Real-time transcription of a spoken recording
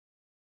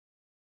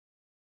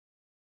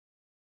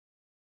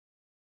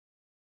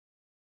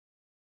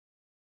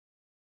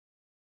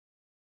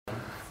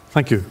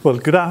Thank you. Well,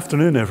 good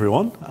afternoon,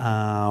 everyone.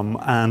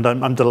 And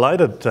I'm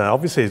delighted,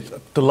 obviously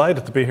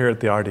delighted to be here at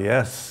the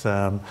RDS.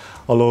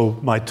 Although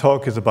my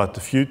talk is about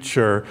the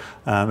future,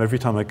 every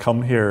time I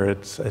come here,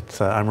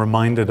 I'm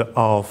reminded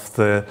of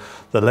the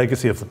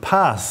legacy of the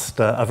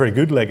past, a very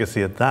good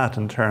legacy at that,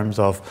 in terms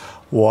of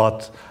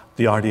what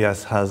the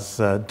RDS has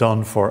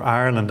done for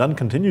Ireland and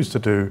continues to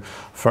do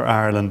for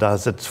Ireland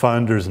as its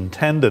founders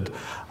intended.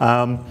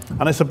 And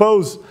I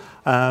suppose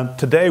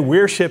today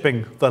we're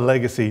shaping the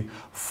legacy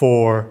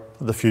for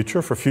the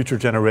future, for future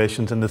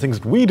generations, and the things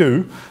that we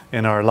do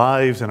in our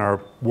lives, in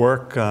our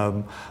work,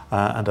 and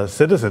as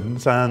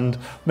citizens. And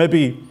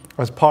maybe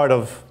as part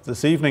of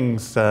this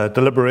evening's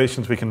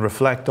deliberations, we can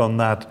reflect on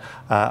that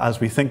as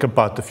we think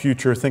about the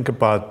future, think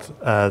about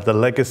the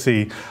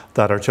legacy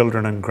that our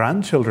children and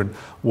grandchildren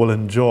will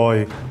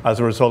enjoy as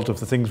a result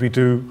of the things we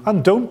do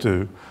and don't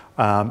do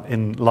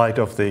in light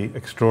of the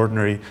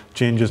extraordinary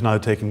changes now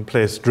taking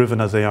place,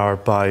 driven as they are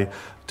by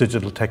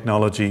digital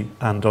technology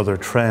and other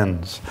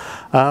trends.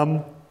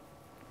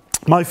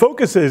 My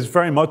focus is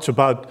very much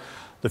about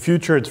the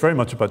future, it's very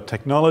much about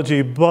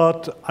technology,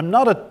 but I'm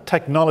not a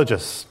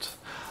technologist.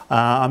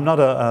 I'm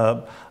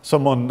not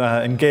someone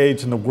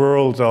engaged in the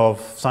world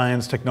of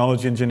science,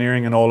 technology,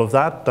 engineering and all of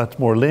that. That's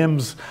more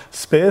Liam's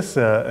space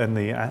in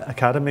the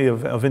Academy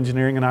of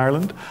Engineering in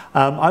Ireland.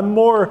 I'm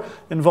more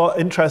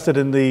interested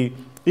in the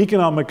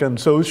economic and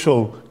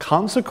social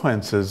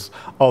consequences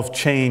of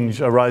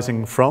change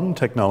arising from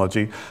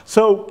technology.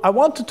 So I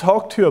want to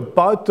talk to you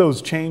about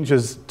those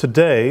changes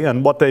today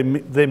and what they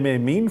may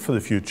mean for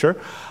the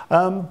future,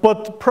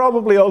 but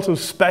probably also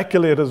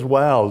speculate as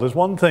well. There's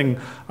one thing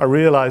I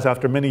realize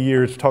after many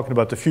years talking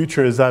about the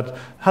future is that it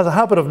has a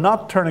habit of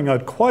not turning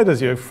out quite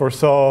as you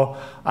foresaw,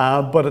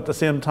 but at the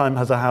same time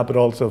has a habit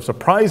also of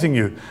surprising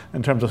you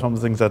in terms of some of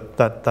the things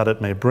that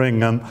it may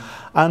bring.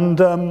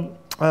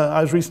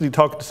 I was recently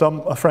talking to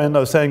a friend. I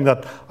was saying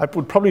that I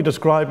would probably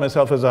describe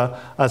myself as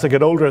I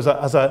get older as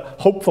a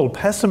hopeful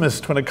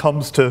pessimist when it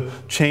comes to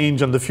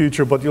change and the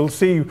future, but you'll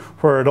see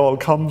where it all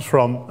comes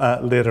from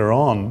later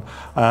on.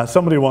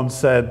 Somebody once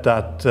said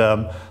that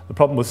the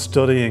problem with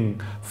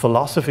studying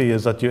philosophy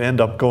is that you end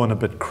up going a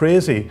bit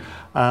crazy.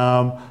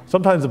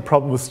 Sometimes the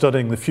problem with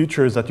studying the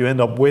future is that you end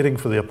up waiting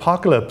for the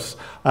apocalypse.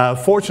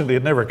 Fortunately,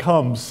 it never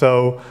comes,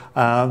 so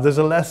there's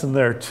a lesson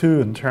there too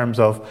in terms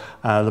of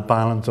the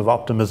balance of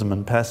optimism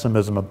and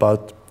pessimism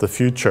about the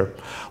future.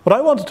 What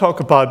I want to talk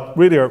about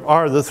really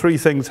are the three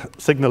things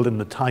signaled in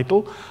the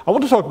title. I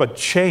want to talk about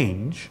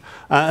change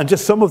and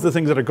just some of the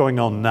things that are going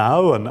on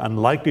now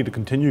and likely to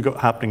continue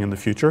happening in the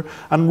future,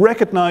 and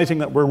recognizing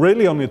that we're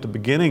really only at the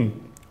beginning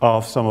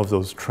of some of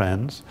those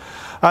trends.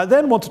 I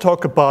then want to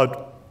talk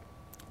about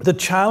the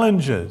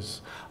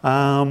challenges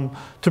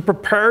to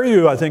prepare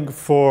you, I think,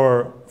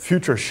 for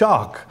future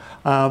shock,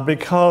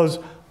 because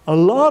a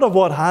lot of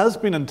what has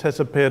been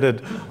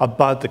anticipated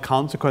about the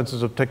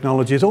consequences of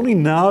technology is only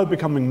now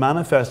becoming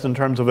manifest in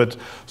terms of its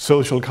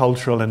social,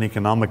 cultural, and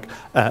economic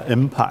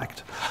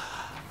impact.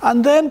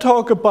 And then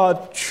talk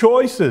about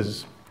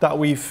choices that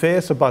we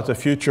face about the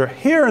future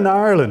here in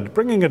Ireland,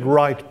 bringing it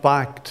right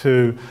back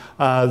to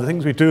the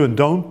things we do and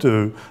don't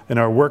do in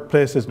our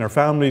workplaces, in our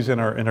families, in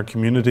our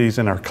communities,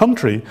 in our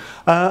country,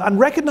 and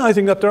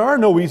recognizing that there are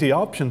no easy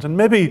options, and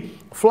maybe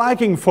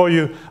flagging for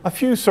you a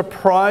few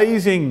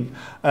surprising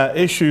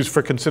issues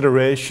for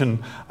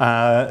consideration,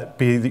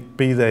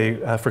 be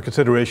they for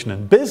consideration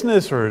in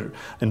business or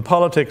in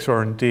politics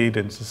or indeed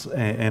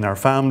in our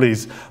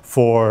families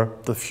for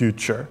the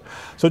future.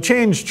 So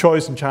change,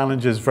 choice and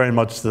challenge is very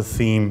much the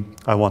theme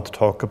I want to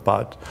talk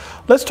about.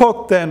 Let's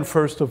talk then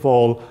first of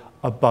all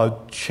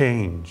about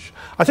change.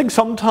 I think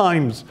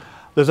sometimes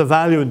there's a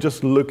value in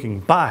just looking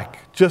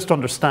back, just to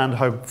understand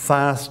how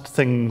fast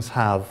things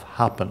have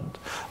happened.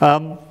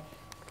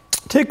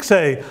 Take,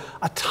 say,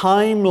 a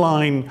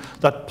timeline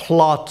that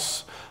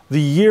plots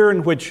the year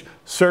in which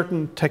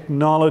certain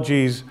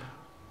technologies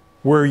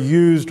were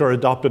used or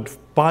adopted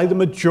by the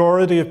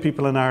majority of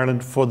people in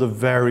Ireland for the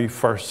very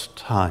first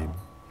time.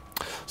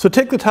 So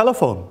take the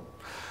telephone.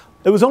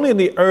 It was only in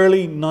the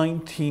early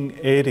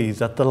 1980s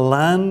that the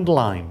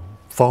landline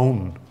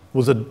phone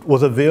was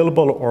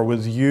available or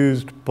was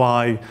used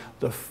by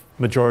the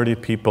majority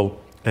of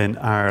people in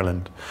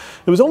Ireland.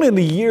 It was only in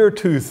the year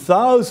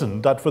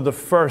 2000 that for the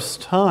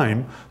first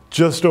time,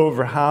 just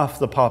over half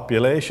the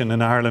population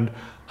in Ireland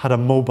had a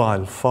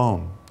mobile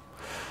phone.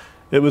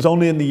 It was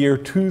only in the year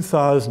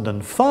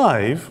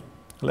 2005,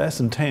 less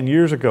than 10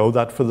 years ago,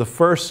 that for the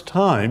first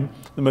time,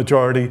 the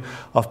majority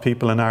of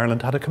people in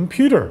Ireland had a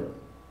computer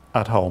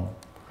at home.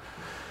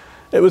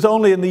 It was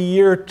only in the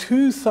year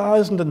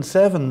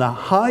 2007, the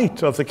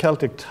height of the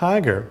Celtic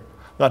Tiger,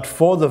 that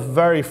for the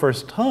very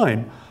first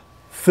time,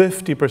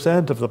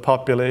 50% of the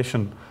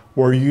population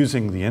were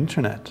using the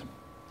internet.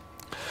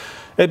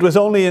 It was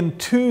only in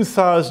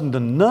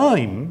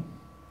 2009,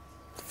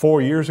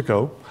 4 years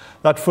ago,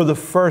 that for the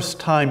first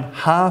time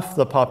half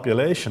the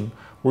population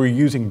were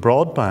using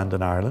broadband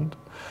in Ireland.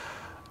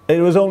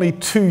 It was only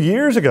 2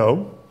 years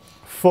ago,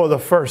 for the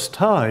first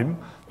time,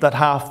 that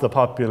half the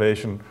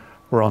population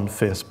were on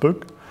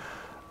Facebook.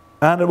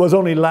 And it was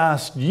only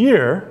last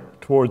year,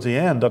 towards the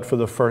end, that for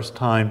the first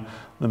time,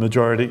 the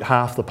majority,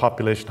 half the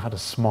population had a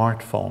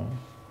smartphone.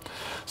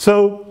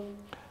 So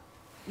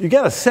you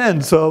get a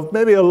sense of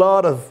maybe a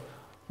lot of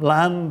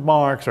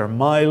landmarks or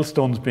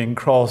milestones being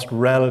crossed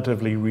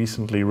relatively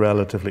recently,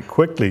 relatively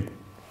quickly.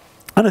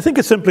 And I think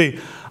it's simply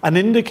an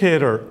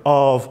indicator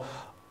of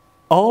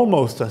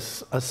almost a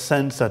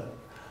sense that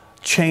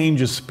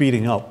change is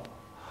speeding up,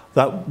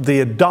 that the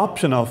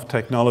adoption of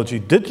technology,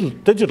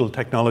 digital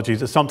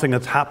technologies, is something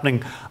that's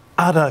happening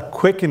at a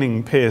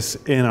quickening pace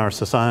in our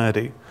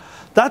society.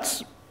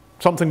 That's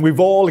something we've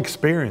all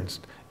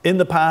experienced in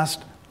the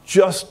past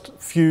just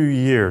few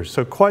years,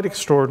 so quite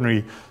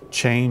extraordinary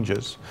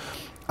changes.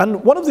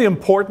 And one of the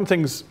important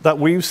things that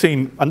we've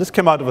seen, and this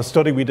came out of a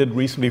study we did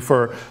recently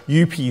for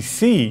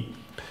UPC,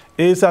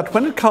 is that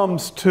when it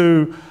comes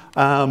to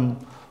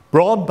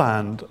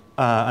broadband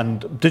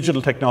and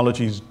digital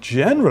technologies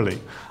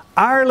generally,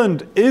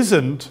 Ireland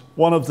isn't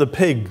one of the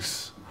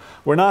pigs.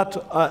 We're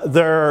not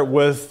there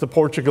with the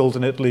Portugals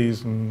and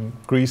Italys and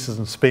Greeces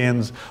and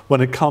Spains when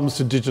it comes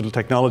to digital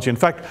technology. In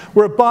fact,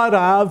 we're about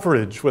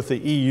average with the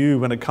EU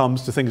when it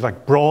comes to things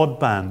like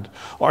broadband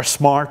or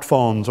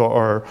smartphones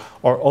or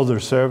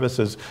other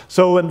services.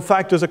 So in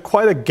fact, there's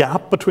quite a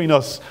gap between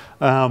us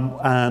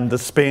and the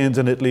Spains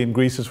and Italy and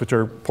Greeces, which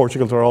are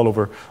Portugals, are all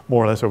over,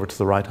 more or less over to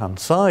the right-hand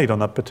side on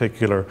that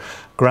particular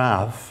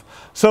graph.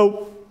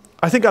 So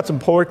I think that's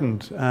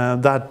important,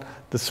 that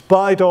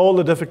despite all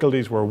the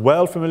difficulties we're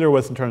well familiar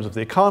with in terms of the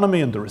economy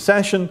and the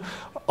recession,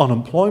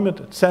 unemployment,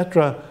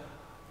 etc.,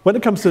 when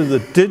it comes to the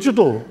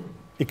digital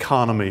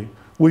economy,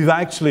 we've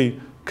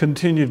actually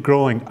continued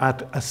growing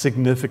at a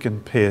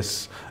significant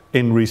pace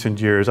in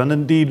recent years. And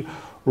indeed,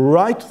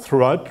 right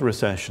throughout the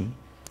recession,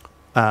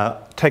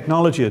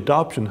 technology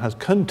adoption has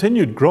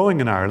continued growing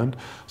in Ireland,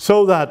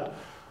 so that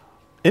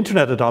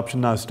internet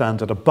adoption now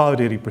stands at about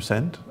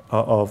 80%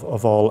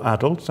 of all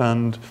adults,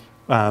 and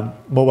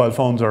mobile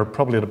phones are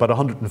probably at about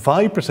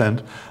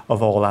 105%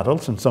 of all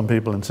adults, and some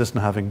people insist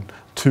on having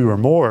 2 or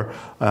more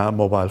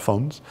mobile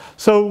phones.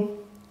 So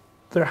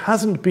there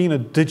hasn't been a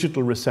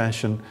digital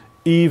recession,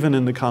 even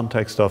in the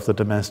context of the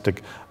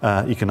domestic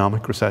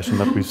economic recession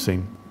that we've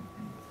seen.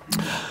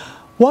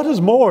 What is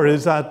more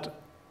is that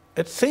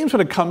it seems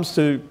when it comes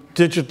to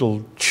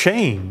digital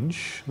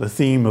change, the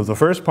theme of the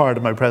first part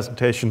of my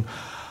presentation,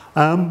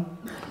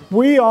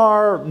 we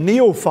are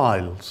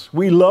neophiles.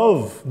 We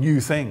love new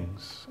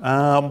things.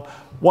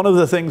 One of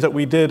the things that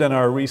we did in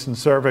our recent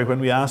survey, when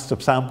we asked a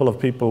sample of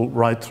people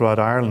right throughout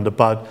Ireland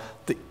about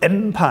the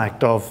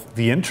impact of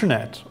the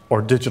internet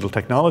or digital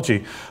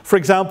technology. For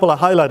example, I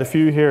highlight a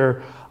few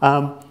here.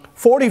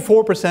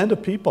 44%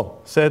 of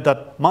people said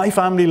that my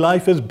family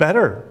life is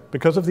better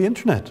because of the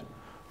internet.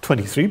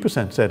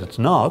 23% said it's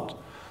not,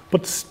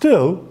 but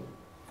still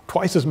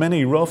twice as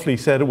many roughly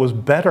said it was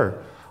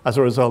better as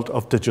a result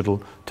of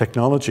digital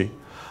technology.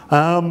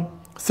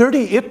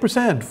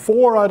 38%,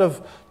 4 out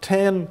of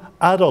 10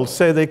 adults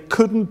say they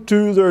couldn't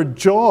do their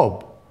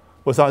job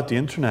without the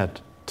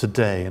internet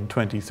today in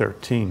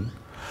 2013.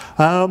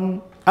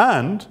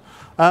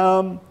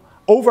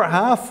 Over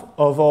half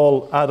of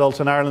all adults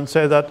in Ireland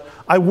say that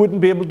I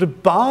wouldn't be able to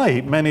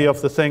buy many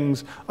of the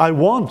things I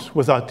want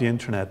without the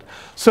internet.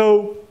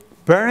 So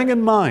bearing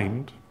in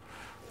mind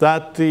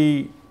that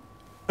it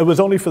was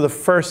only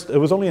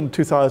in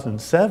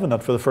 2007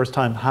 that for the first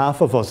time half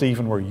of us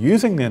even were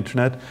using the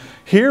internet.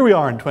 Here we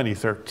are in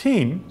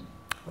 2013,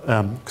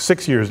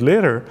 6 years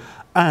later,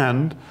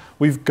 and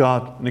we've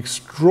got an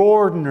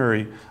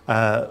extraordinary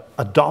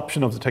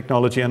adoption of the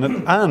technology.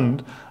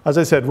 And as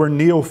I said, we're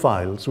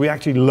neophiles. We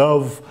actually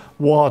love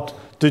what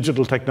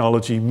digital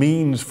technology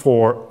means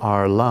for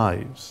our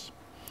lives.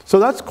 So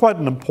that's quite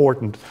an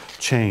important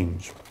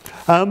change.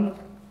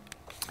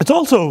 It's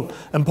also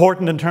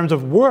important in terms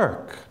of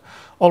work.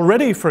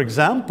 Already, for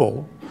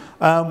example,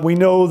 we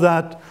know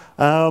that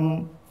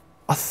a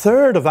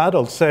third of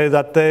adults say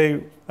that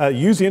they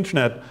use the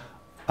internet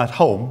at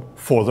home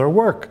for their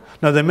work.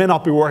 Now, they may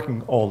not be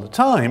working all the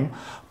time,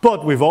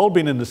 but we've all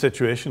been in the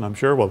situation, I'm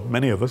sure, well,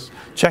 many of us,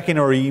 checking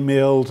our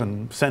emails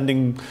and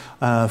sending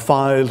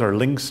files or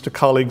links to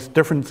colleagues,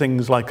 different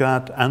things like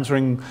that,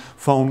 answering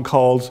phone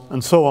calls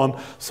and so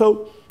on.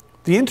 So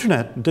the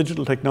internet and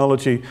digital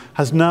technology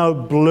has now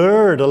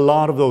blurred a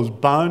lot of those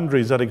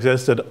boundaries that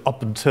existed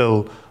up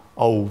until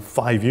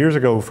 5 years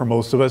ago for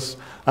most of us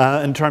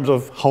in terms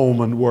of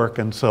home and work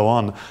and so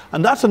on.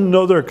 And that's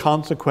another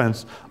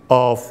consequence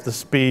of the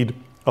speed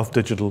of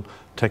digital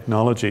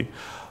technology.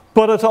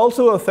 But it's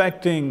also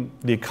affecting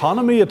the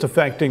economy, it's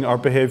affecting our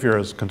behaviour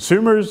as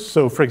consumers.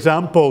 So for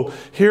example,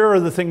 here are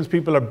the things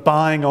people are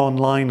buying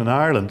online in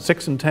Ireland.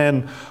 6 in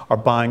 10 are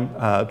buying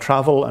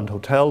travel and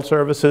hotel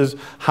services,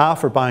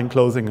 half are buying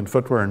clothing and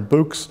footwear and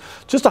books.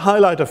 Just to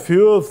highlight a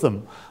few of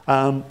them,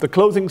 the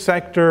clothing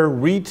sector,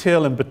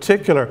 retail in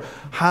particular,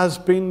 has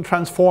been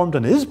transformed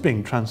and is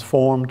being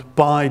transformed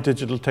by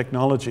digital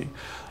technology.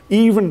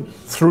 Even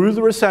through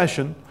the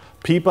recession,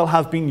 People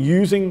have been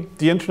using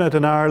the internet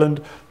in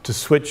Ireland to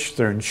switch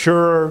their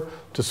insurer,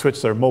 to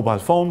switch their mobile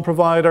phone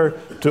provider,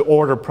 to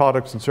order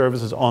products and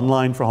services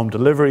online for home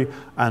delivery,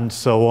 and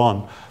so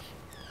on.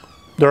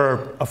 There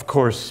are, of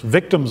course,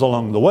 victims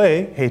along the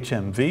way,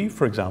 HMV,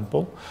 for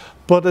example,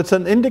 but it's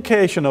an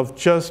indication of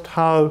just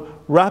how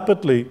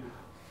rapidly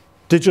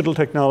digital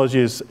technology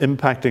is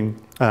impacting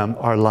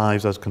our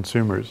lives as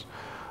consumers.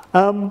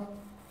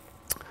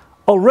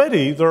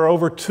 Already, there are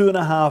over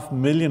 2.5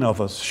 million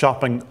of us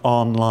shopping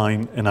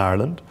online in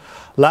Ireland.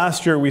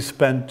 Last year, we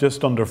spent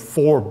just under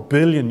 €4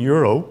 billion.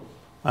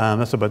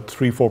 That's about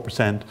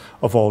 3–4%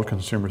 of all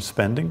consumer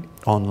spending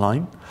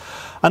online.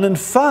 And in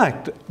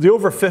fact, the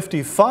over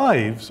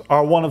 55s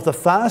are one of the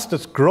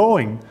fastest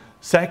growing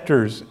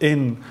sectors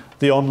in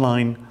the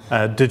online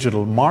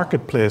digital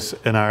marketplace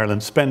in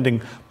Ireland,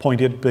 spending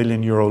 €0.8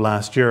 billion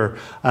last year.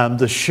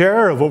 The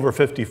share of over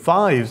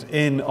 55s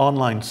in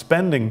online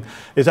spending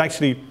is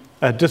actually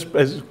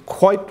is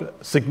quite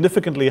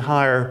significantly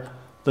higher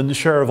than the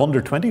share of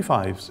under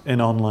 25s in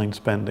online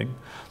spending.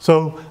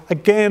 So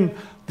again,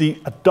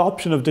 the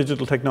adoption of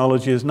digital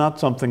technology is not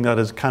something that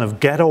is kind of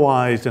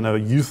ghettoized in a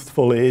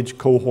youthful age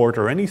cohort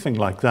or anything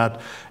like that.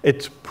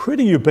 It's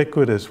pretty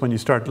ubiquitous when you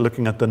start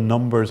looking at the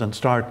numbers and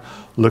start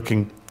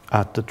looking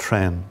at the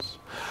trends.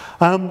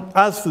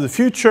 As for the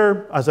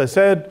future, as I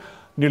said,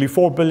 nearly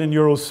 €4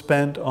 billion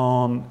spent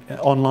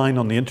online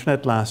on the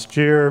internet last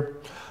year.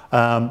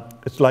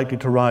 It's likely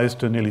to rise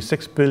to nearly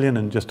 $6 billion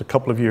in just a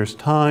couple of years'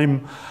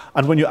 time.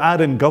 And when you add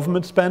in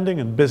government spending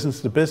and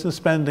business-to-business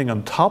spending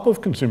on top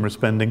of consumer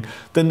spending,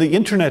 then the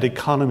internet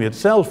economy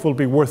itself will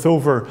be worth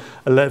over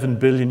 €11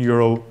 billion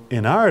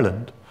in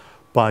Ireland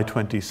by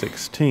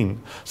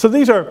 2016. So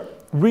these are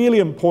really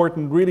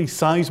important, really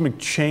seismic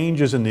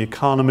changes in the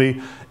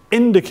economy,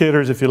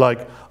 indicators, if you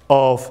like,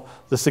 of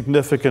the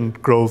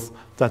significant growth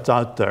that's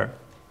out there.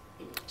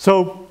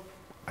 So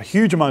a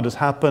huge amount has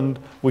happened.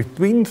 We've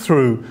been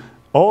through,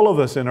 all of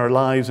us in our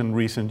lives in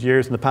recent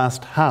years, in the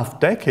past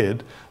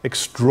half-decade,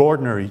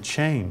 extraordinary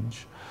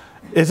change.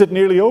 Is it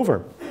nearly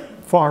over?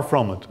 Far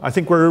from it. I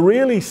think we're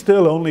really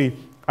still only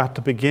at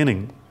the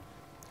beginning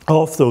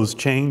of those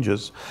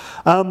changes.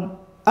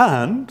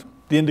 And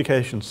the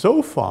indications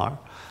so far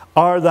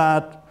are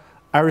that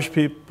Irish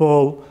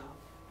people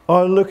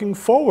are looking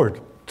forward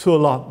to a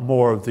lot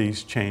more of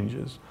these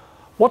changes.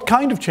 What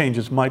kind of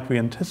changes might we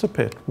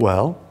anticipate?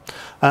 Well,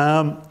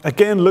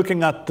 again,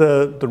 looking at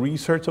the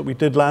research that we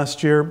did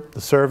last year,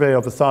 the survey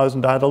of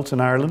 1,000 adults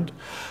in Ireland,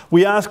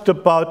 we asked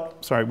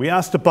about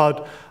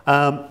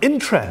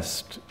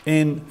interest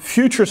in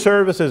future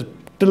services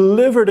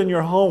delivered in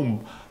your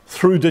home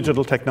through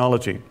digital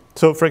technology.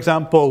 So, for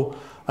example,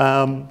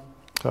 I've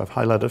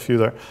highlighted a few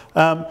there.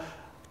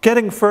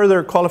 Getting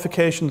further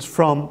qualifications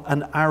from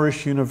an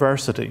Irish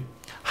university.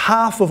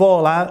 Half of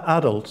all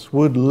adults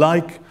would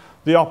like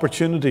the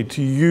opportunity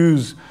to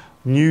use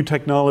new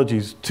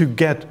technologies to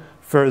get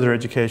further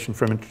education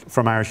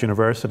from Irish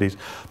universities.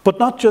 But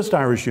not just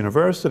Irish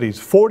universities.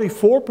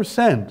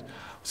 44%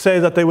 say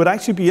that they would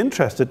actually be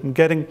interested in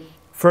getting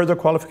further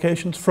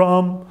qualifications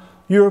from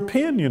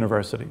European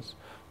universities.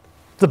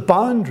 The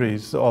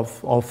boundaries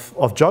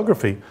of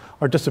geography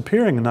are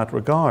disappearing in that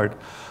regard.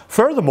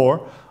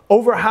 Furthermore,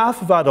 over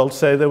half of adults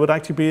say they would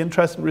actually be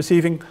interested in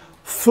receiving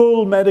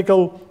full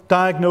medical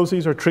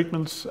diagnoses or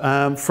treatments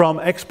from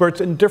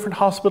experts in different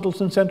hospitals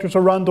and centres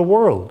around the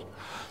world.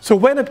 So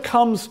when it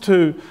comes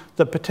to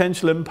the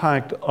potential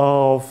impact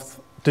of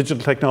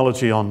digital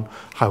technology on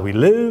how we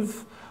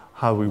live,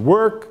 how we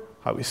work,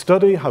 how we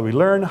study, how we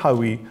learn, how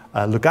we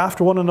look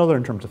after one another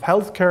in terms of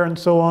healthcare and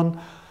so on,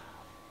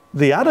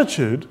 the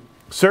attitude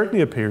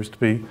certainly appears to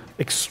be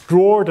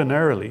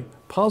extraordinarily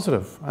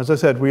positive. As I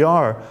said, we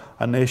are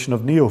a nation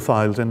of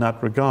neophiles in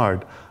that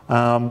regard.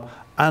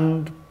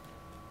 And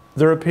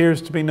there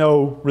appears to be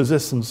no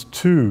resistance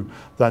to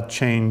that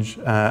change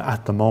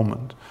at the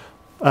moment.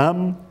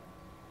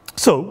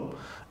 So,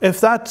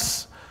 if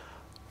that's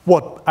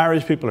what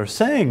Irish people are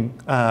saying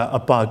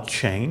about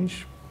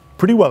change,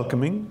 pretty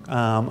welcoming,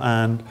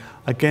 and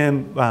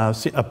again,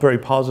 a very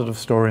positive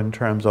story in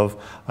terms of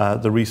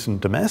the recent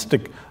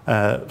domestic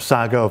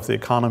saga of the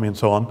economy and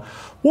so on.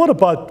 What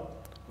about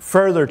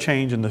further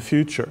change in the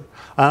future?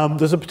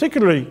 There's a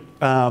particularly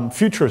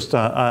futurist,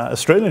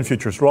 Australian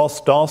futurist, Ross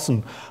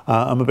Dawson,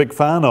 I'm a big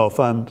fan of,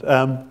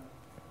 and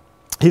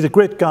he's a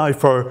great guy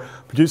for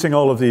producing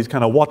all of these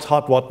kind of what's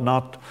hot, what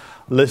not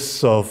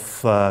lists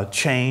of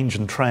change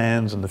and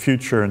trends in the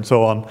future and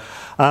so on.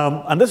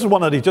 And this is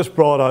one that he just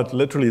brought out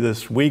literally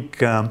this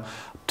week,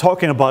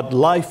 talking about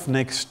life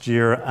next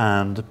year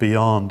and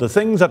beyond. The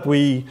things that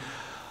we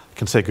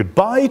can say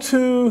goodbye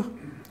to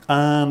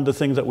and the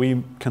things that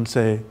we can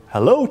say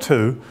hello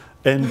to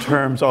in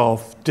terms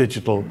of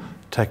digital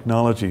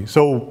technology.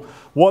 So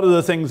what are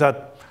the things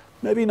that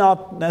maybe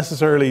not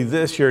necessarily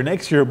this year,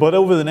 next year, but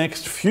over the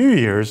next few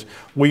years,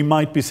 we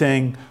might be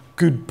saying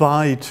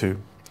goodbye to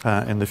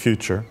in the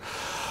future?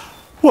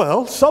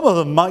 Well, some of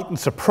them mightn't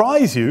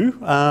surprise you.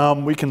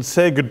 We can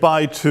say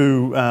goodbye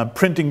to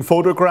printing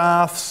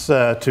photographs,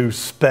 to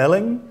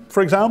spelling.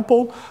 for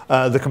example,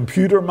 the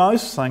computer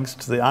mouse, thanks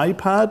to the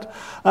iPad.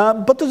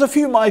 But there's a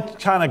few might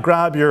kind of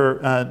grab your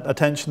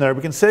attention there.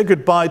 We can say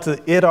goodbye to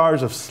the 8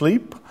 hours of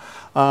sleep.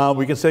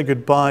 We can say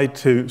goodbye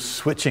to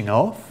switching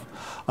off.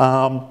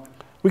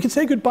 We can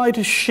say goodbye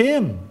to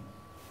shame.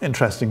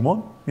 Interesting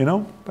one, you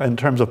know, in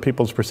terms of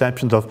people's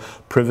perceptions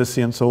of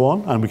privacy and so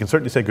on. And we can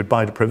certainly say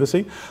goodbye to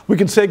privacy. We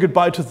can say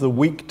goodbye to the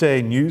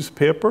weekday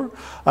newspaper.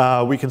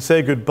 We can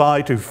say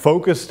goodbye to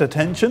focused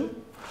attention.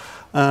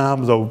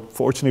 Though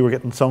fortunately we're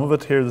getting some of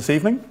it here this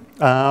evening.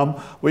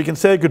 We can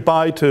say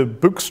goodbye to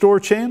bookstore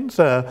chains.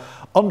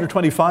 Under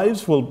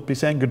 25s will be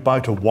saying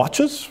goodbye to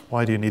watches.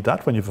 Why do you need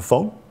that when you have a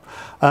phone?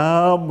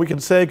 We can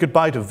say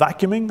goodbye to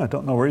vacuuming. I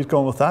don't know where he's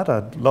going with that.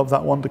 I'd love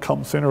that one to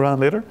come sooner rather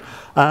than later.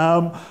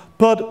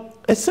 But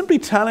it's simply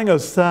telling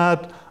us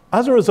that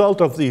as a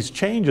result of these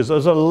changes,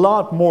 there's a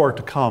lot more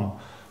to come.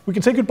 We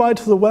can say goodbye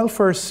to the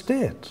welfare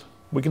state.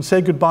 We can say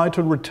goodbye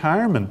to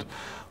retirement.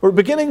 We're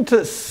beginning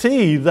to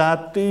see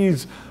that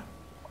these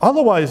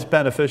otherwise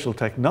beneficial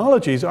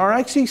technologies are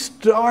actually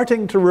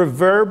starting to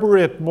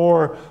reverberate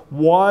more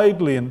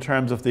widely in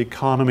terms of the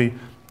economy,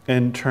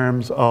 in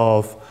terms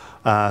of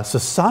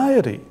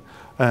society,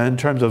 in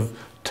terms of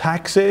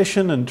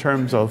taxation, in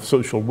terms of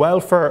social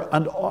welfare,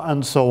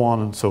 and so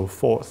on and so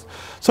forth.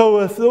 So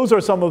if those are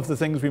some of the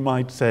things we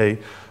might say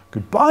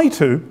goodbye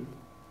to,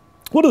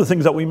 what are the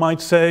things that we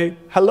might say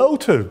hello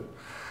to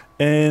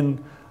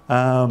in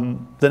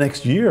the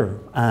next year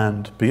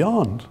and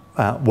beyond?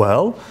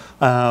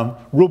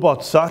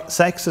 Robot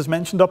sex is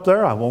mentioned up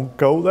there. I won't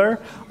go there.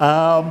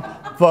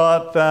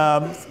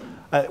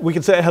 We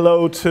can say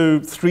hello to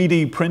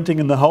 3D printing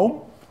in the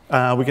home.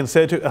 We can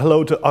say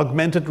hello to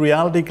augmented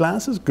reality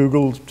glasses.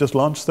 Google just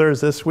launched theirs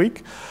this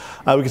week.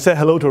 We can say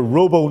hello to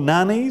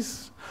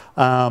robo-nannies,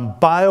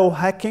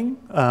 biohacking,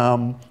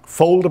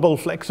 foldable,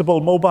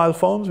 flexible mobile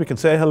phones. We can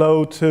say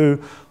hello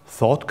to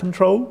thought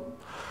control.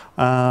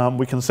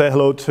 We can say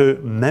hello to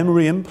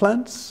memory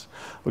implants.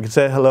 We can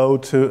say hello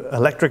to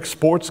electric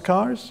sports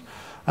cars,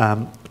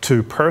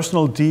 to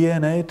personal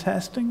DNA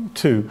testing,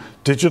 to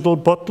digital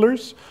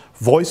butlers,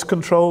 voice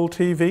control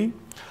TV.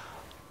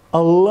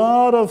 A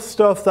lot of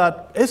stuff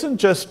that isn't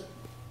just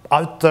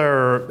out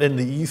there in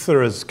the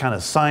ether as kind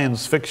of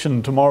science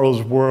fiction,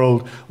 tomorrow's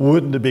world,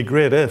 wouldn't it be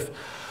great if?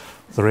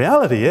 The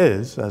reality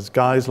is, as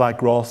guys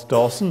like Ross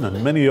Dawson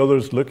and many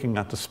others looking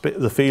at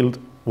the field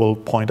will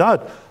point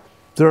out,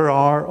 there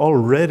are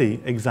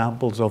already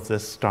examples of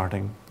this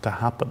starting to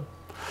happen.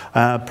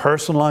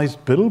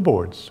 Personalized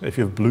billboards. If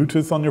you have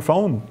Bluetooth on your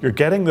phone, you're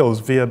getting those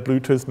via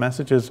Bluetooth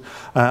messages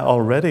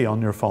already on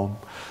your phone.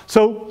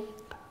 So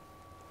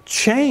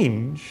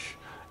change,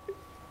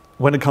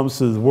 when it comes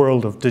to the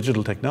world of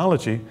digital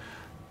technology,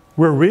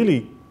 we're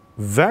really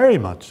very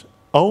much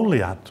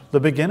only at the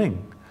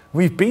beginning.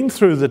 We've been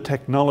through the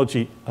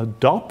technology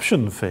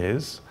adoption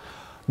phase.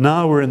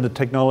 Now we're in the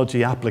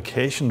technology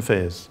application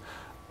phase,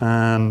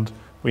 and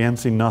we ain't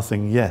seen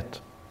nothing yet.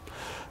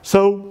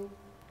 So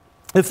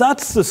if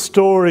that's the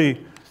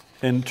story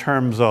in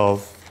terms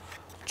of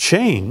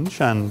change,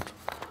 and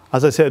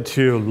as I said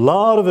to you, a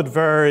lot of it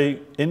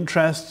very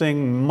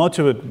interesting, much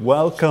of it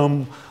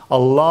welcome, a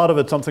lot of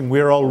it something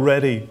we're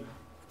already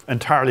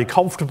entirely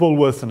comfortable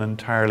with and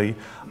entirely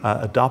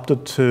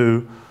adapted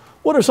to.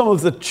 What are some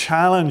of the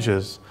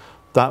challenges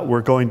that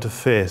we're going to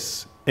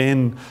face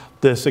in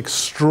this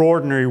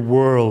extraordinary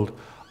world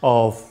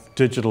of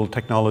digital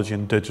technology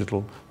and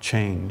digital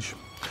change?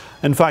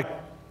 In fact,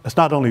 it's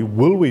not only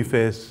will we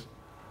face,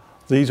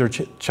 these are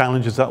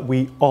challenges that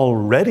we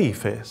already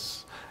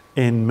face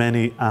in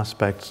many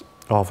aspects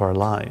of our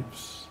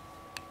lives.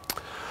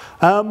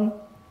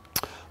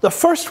 The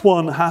first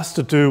one has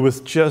to do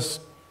with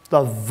just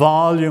the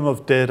volume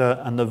of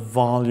data and the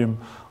volume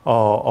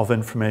of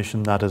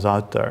information that is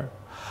out there.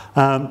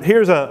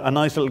 Here's a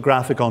nice little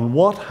graphic on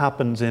what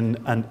happens in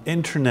an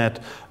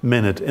internet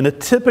minute. In a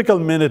typical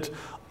minute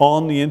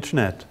on the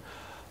internet,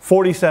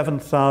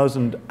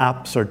 47,000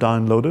 apps are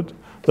downloaded.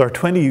 There are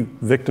 20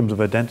 victims of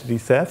identity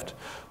theft.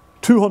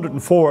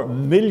 204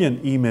 million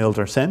emails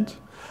are sent.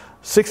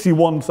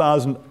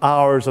 61,000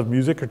 hours of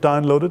music are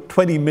downloaded.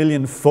 20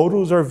 million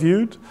photos are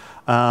viewed.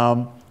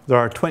 There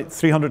are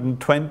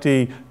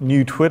 320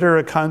 new Twitter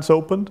accounts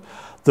opened.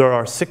 There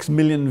are 6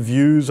 million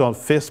views on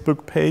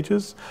Facebook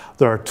pages.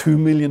 There are 2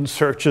 million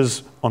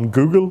searches on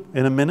Google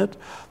in a minute.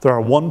 There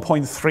are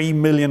 1.3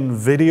 million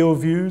video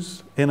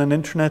views in an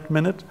internet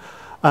minute.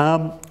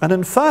 And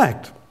in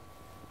fact,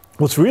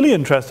 what's really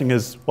interesting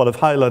is what I've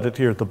highlighted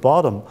here at the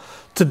bottom.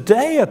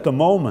 Today, at the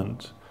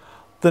moment,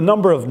 the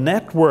number of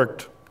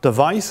networked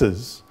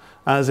devices,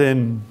 as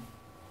in,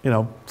 you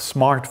know,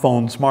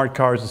 smartphones, smart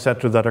cars,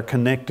 etc., that are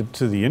connected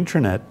to the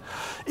internet,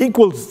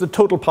 equals the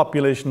total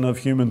population of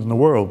humans in the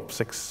world,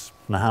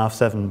 6.5,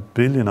 7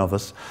 billion of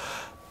us.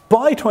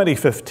 By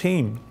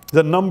 2015,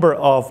 the number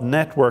of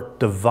network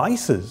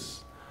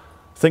devices,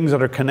 things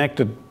that are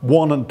connected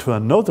one to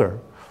another,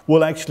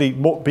 will actually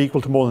be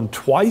equal to more than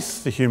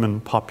twice the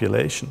human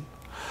population.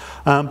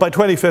 By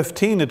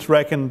 2015, it's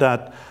reckoned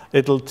that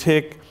it'll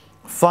take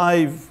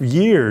 5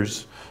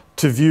 years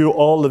to view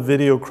all the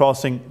video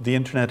crossing the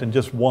internet in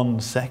just 1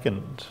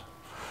 second.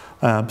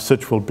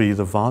 Such will be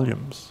the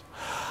volumes.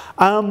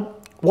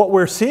 What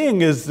we're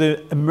seeing is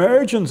the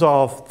emergence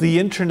of the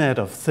Internet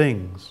of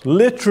Things.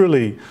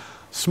 Literally,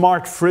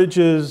 smart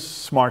fridges,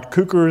 smart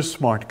cookers,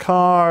 smart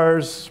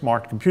cars,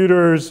 smart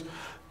computers,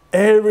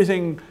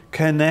 everything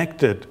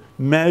connected,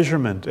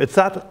 measurement. It's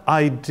that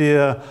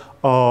idea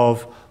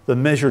of the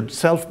measured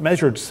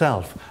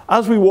self.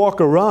 As we walk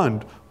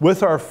around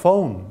with our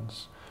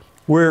phones,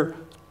 we're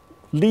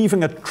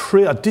leaving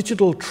a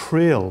digital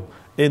trail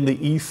in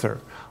the ether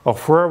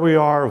of where we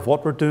are, of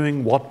what we're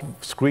doing, what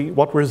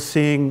we're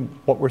seeing,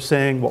 what we're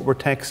saying, what we're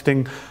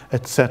texting,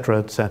 etc.,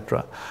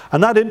 etc.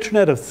 And that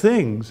Internet of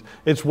Things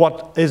is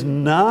what is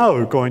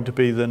now going to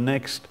be the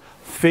next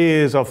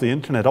phase of the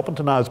internet. Up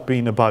until now, it's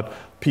been about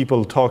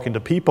people talking to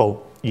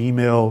people,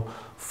 email,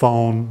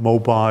 phone,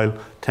 mobile,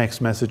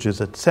 text messages,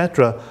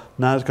 etc.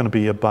 Now it's going to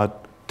be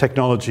about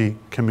technology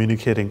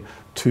communicating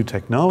to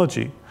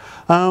technology.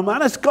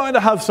 And it's going to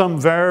have some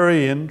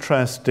very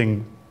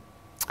interesting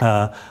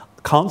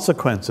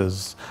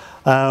consequences.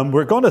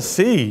 We're going to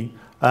see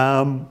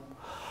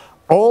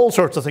all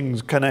sorts of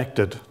things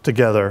connected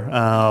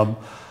together.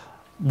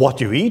 What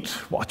you eat,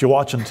 what you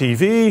watch on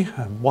TV,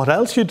 what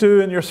else you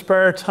do in your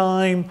spare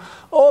time.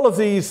 All of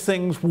these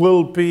things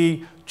will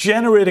be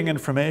generating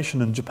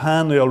information. In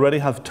Japan, they already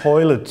have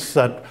toilets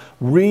that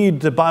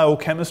read the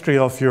biochemistry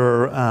of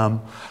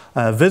your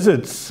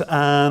visits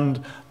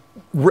and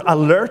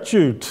alert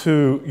you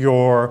to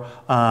your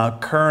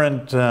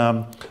current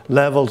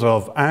levels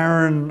of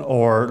iron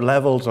or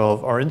levels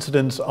of or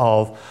incidence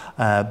of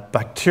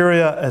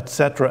bacteria,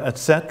 etc.,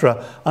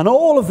 etc. And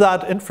all of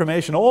that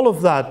information, all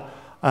of that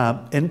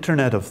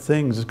Internet of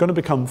Things is going to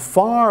become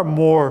far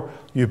more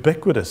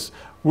ubiquitous.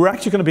 We're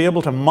actually going to be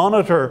able to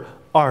monitor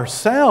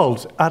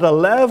ourselves at a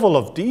level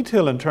of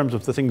detail in terms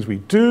of the things we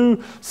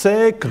do,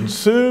 say,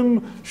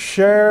 consume,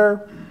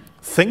 share,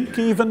 think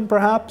even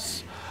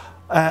perhaps,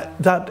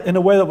 that in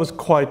a way that was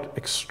quite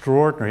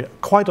extraordinary,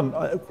 quite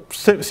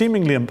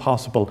seemingly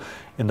impossible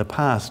in the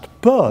past.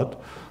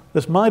 But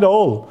this might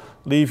all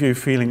leave you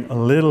feeling a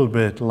little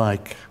bit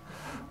like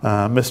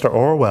Mr.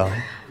 Orwell.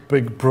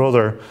 Big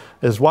Brother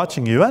is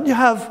watching you, and you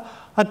have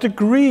a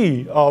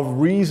degree of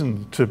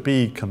reason to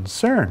be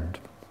concerned.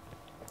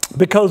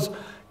 Because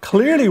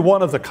clearly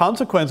one of the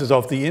consequences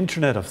of the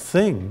Internet of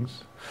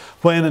Things,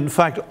 when in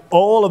fact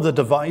all of the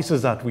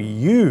devices that we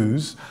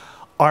use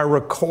are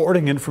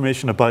recording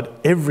information about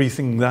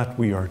everything that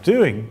we are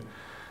doing,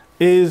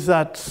 is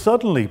that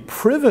suddenly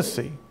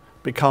privacy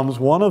becomes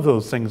one of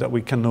those things that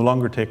we can no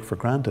longer take for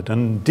granted.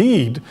 And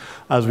indeed,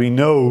 as we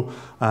know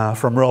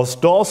from Ross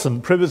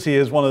Dawson, privacy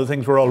is one of the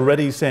things we're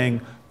already saying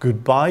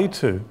goodbye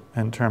to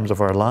in terms of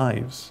our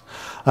lives.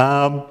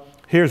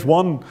 Here's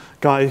one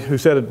guy who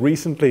said it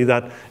recently,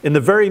 that in the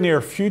very near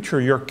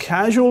future, your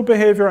casual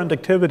behavior and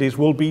activities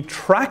will be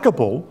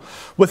trackable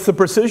with the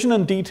precision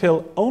and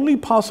detail only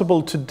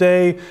possible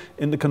today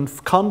in the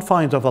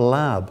confines of a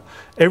lab.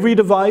 Every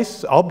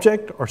device,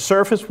 object, or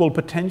surface will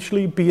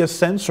potentially be a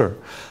sensor.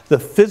 The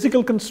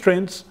physical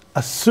constraints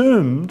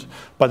assumed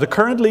by the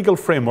current legal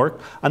framework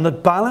and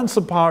that balance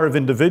the power of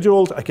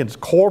individuals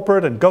against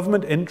corporate and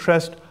government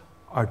interest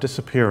are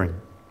disappearing.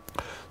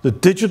 The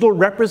digital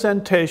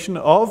representation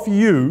of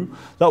you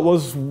that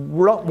was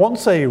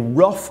once a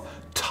rough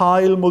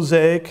tile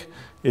mosaic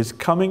is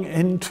coming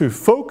into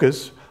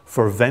focus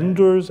for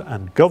vendors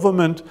and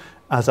government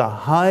as a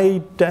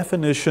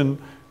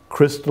high-definition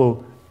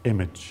crystal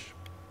image.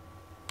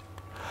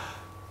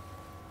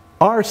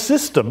 Our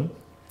system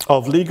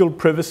of legal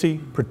privacy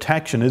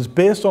protection is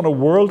based on a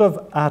world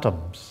of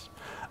atoms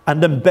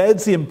and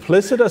embeds the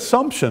implicit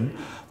assumption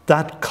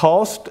that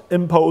cost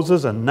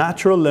imposes a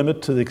natural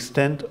limit to the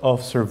extent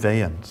of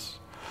surveillance.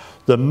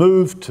 The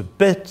move to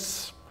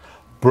bits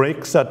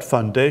breaks that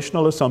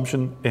foundational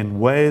assumption in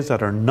ways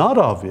that are not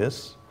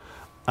obvious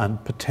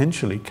and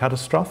potentially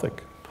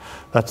catastrophic.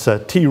 That's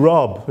T.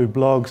 Rob, who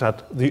blogs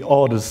at The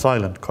Odd is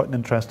Silent, quite an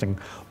interesting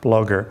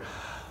blogger.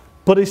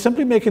 But he's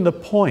simply making the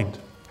point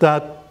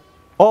that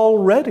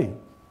already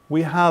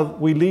we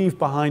leave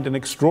behind an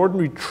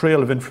extraordinary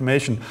trail of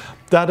information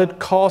that it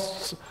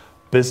costs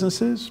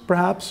businesses,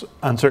 perhaps,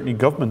 and certainly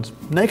governments,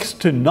 next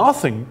to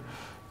nothing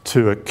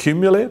to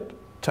accumulate,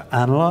 to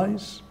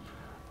analyze,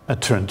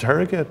 to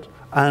interrogate,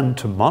 and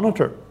to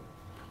monitor.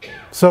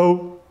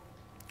 So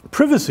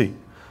privacy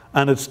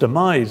and its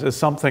demise is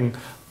something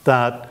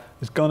that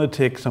is going to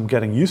take some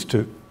getting used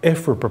to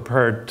if we're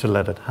prepared to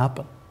let it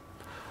happen.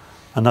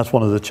 And that's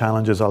one of the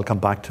challenges I'll come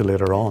back to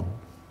later on.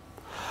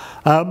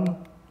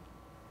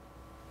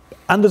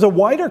 And there's a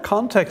wider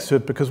context to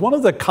it, because one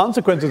of the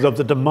consequences of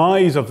the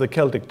demise of the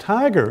Celtic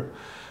Tiger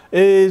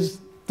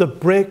is the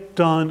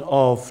breakdown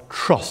of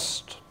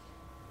trust.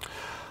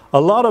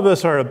 A lot of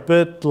us are a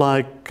bit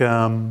like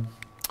Ben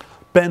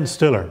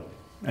Stiller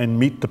in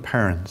Meet the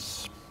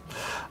Parents.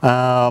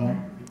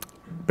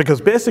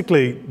 Because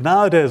basically,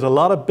 nowadays, a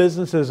lot of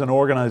businesses and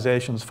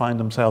organizations find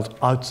themselves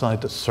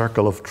outside the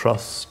circle of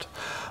trust.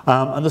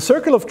 And the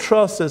circle of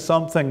trust is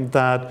something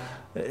that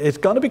it's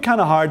going to be kind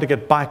of hard to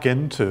get back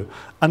into.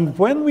 And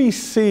when we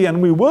see,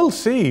 and we will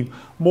see,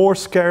 more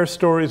scare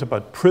stories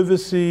about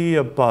privacy,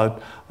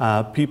 about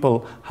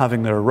people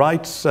having their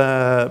rights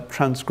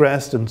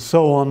transgressed and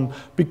so on,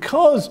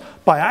 because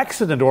by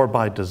accident or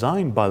by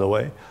design, by the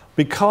way,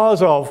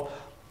 because of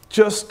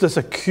just this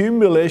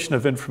accumulation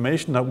of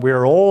information that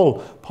we're all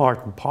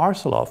part and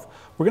parcel of,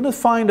 we're going to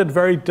find it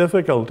very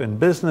difficult in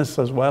business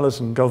as well as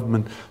in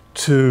government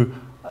to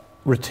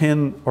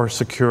retain or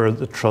secure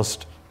the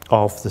trust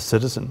of the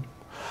citizen.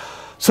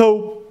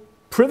 So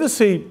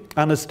privacy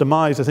and its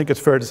demise, I think it's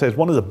fair to say, is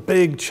one of the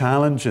big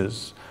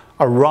challenges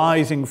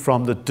arising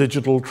from the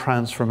digital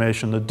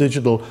transformation, the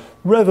digital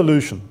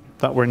revolution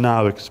that we're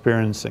now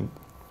experiencing.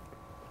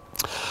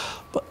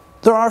 But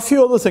there are a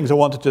few other things I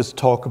want to just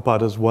talk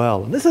about as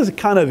well. And this is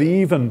kind of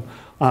even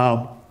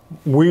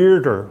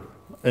weirder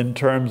in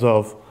terms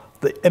of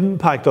the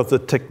impact of the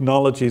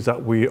technologies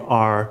that we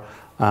are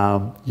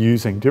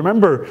using. Do you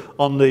remember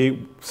on the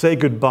say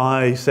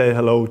goodbye, say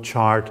hello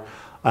chart,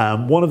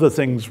 one of the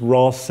things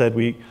Ross said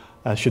we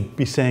should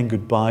be saying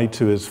goodbye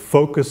to is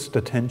focused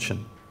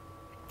attention.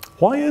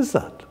 Why is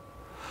that?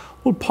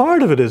 Well,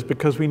 part of it is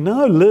because we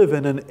now live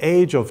in an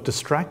age of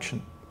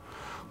distraction.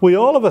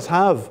 All of us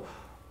have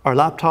our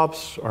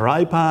laptops, our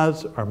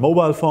iPads, our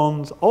mobile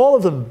phones, all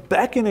of them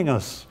beckoning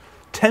us,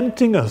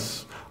 tempting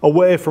us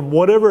away from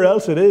whatever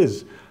else it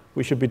is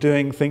we should be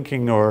doing,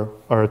 thinking, or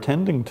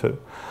attending to.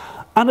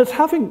 And it's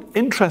having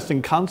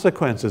interesting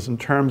consequences in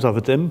terms of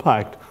its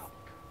impact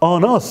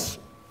on us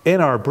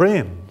in our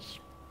brains,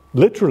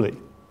 literally.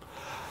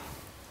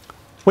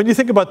 When you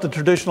think about the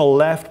traditional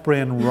left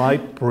brain,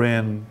 right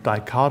brain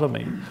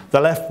dichotomy,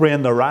 the left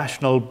brain, the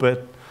rational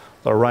bit,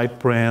 the right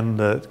brain,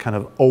 the kind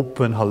of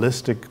open,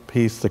 holistic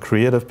piece, the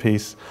creative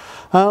piece,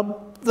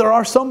 there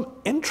are some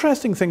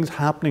interesting things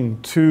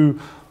happening to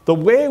the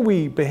way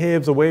we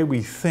behave, the way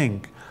we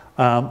think,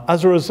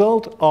 as a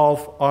result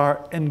of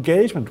our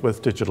engagement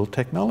with digital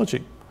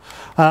technology.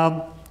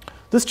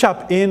 This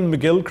chap, Ian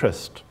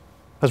McGilchrist,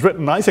 has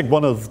written, I think,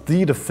 one of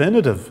the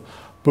definitive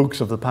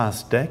books of the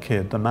past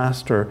decade, The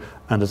Master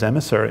and His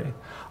Emissary,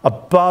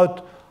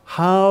 about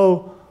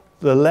how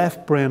the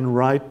left brain,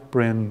 right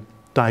brain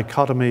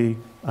dichotomy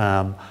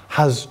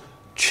has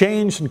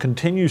changed and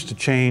continues to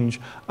change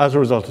as a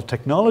result of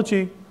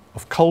technology,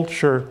 of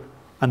culture,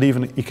 and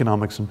even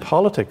economics and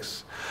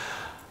politics.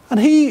 And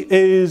he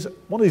is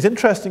one of these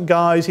interesting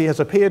guys. He has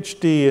a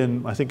PhD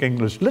in, I think,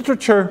 English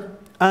literature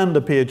and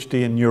a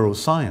PhD in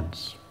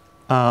neuroscience.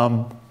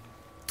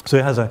 So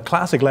he has a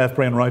classic left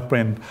brain, right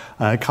brain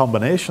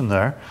combination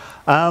there.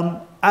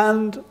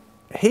 And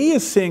he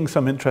is seeing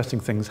some interesting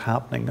things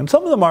happening. And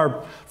some of them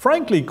are,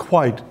 frankly,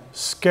 quite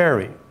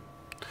scary.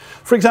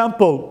 For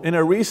example, in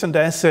a recent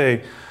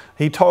essay,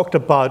 he talked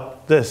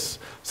about this.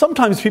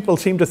 Sometimes people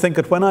seem to think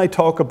that when I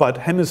talk about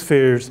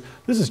hemispheres,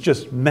 this is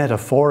just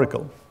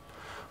metaphorical.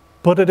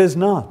 But it is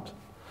not.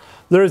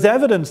 There is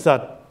evidence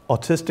that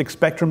autistic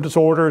spectrum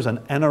disorders and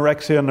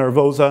anorexia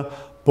nervosa,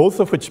 both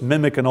of which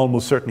mimic and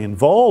almost certainly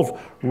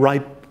involve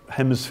right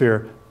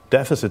hemisphere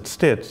deficit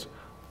states,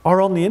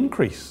 are on the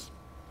increase.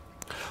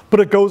 But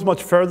it goes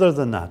much further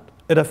than that.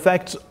 It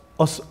affects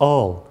us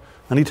all.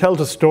 And he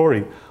tells a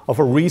story of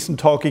a recent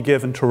talk he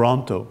gave in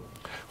Toronto,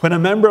 when a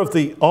member of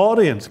the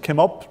audience came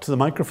up to the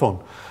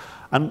microphone,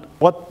 and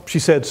what she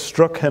said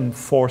struck him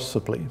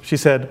forcibly. She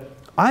said,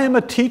 "I am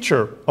a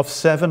teacher of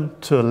 7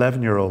 to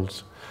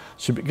 11-year-olds.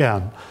 She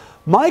began,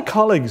 "My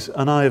colleagues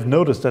and I have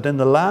noticed that in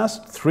the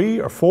last 3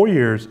 or 4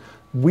 years,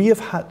 we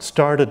have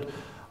started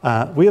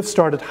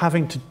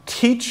having to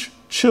teach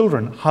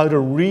children how to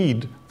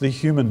read the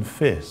human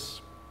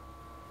face."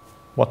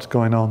 What's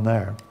going on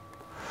there?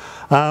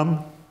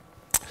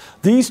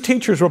 These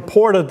teachers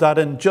reported that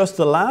in just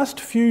the last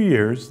few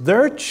years,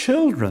 their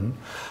children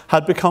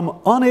had become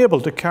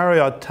unable to carry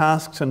out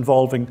tasks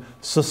involving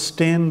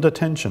sustained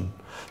attention.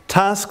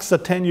 Tasks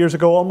that 10 years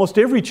ago almost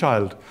every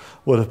child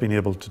would have been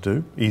able to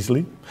do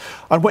easily.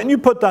 And when you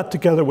put that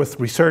together with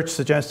research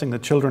suggesting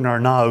that children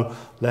are now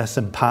less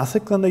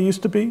empathic than they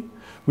used to be,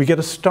 we get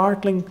a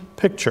startling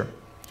picture.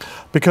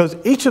 Because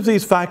each of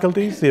these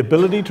faculties, the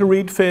ability to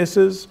read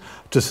faces,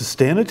 to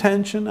sustain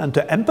attention, and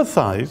to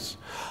empathize,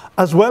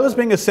 as well as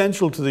being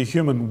essential to the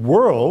human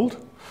world,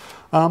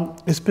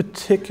 is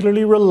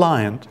particularly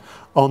reliant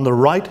on the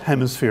right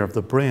hemisphere of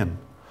the brain.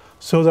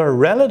 So their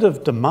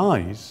relative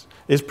demise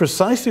is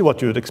precisely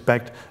what you would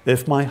expect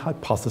if my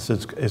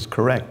hypothesis is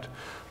correct.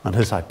 And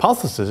his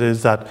hypothesis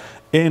is that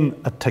in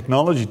a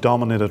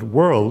technology-dominated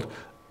world,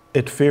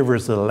 it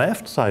favors the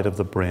left side of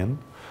the brain,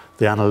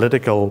 the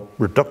analytical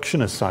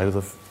reductionist side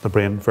of the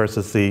brain,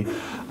 versus the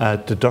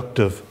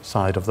deductive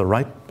side of the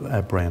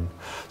right brain.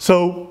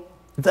 So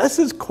this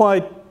is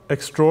quite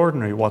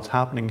extraordinary what's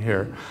happening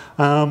here.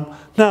 Now,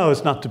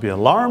 it's not to be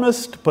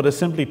alarmist, but it's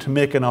simply to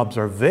make an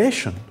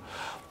observation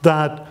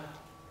that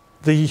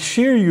the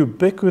sheer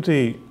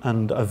ubiquity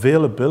and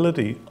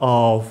availability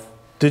of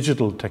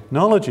digital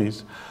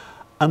technologies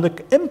and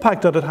the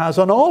impact that it has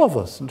on all of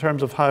us in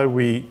terms of how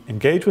we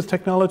engage with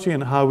technology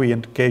and how we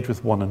engage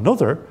with one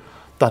another,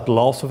 that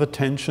loss of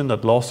attention,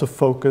 that loss of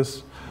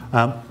focus,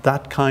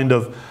 that kind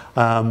of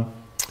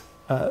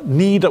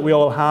need that we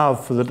all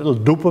have for the little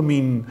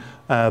dopamine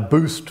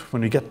boost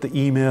when we get the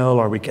email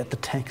or we get the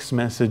text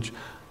message.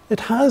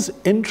 It has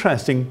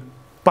interesting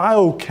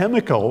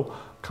biochemical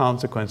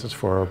consequences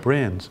for our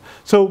brains.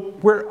 So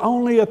we're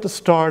only at the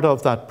start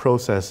of that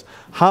process.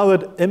 How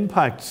it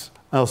impacts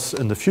us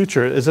in the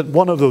future is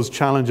one of those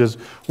challenges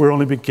we're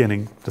only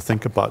beginning to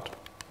think about.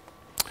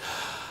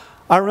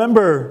 I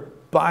remember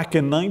back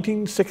in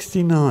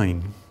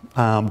 1969,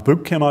 a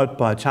book came out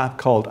by a chap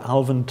called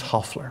Alvin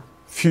Toffler,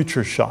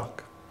 Future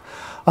Shock.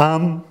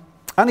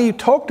 And he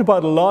talked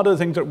about a lot of the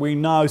things that we're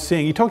now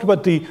seeing. He talked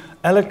about the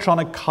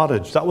electronic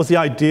cottage. That was the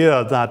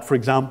idea that, for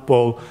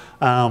example,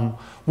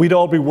 we'd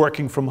all be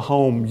working from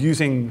home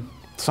using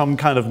some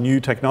kind of new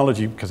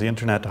technology, because the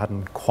internet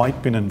hadn't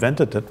quite been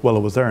invented yet. Well,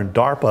 it was there in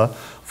DARPA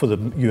for the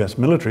US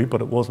military,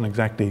 but it wasn't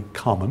exactly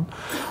common.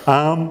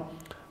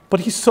 But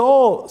he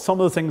saw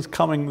some of the things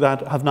coming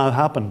that have now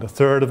happened. A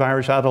third of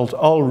Irish adults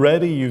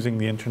already using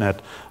the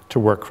internet to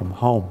work from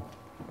home.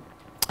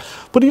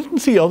 But he didn't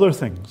see other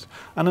things.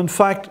 And in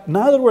fact,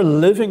 now that we're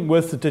living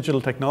with the digital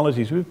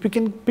technologies, we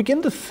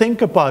begin to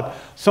think about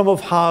some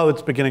of how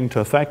it's beginning to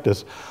affect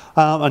us.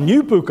 A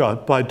new book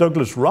out by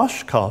Douglas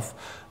Rushkoff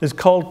is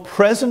called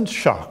Present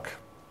Shock.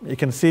 You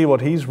can see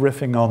what he's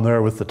riffing on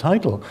there with the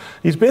title.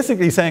 He's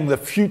basically saying the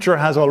future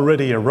has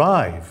already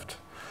arrived.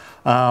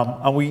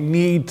 And we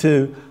need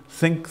to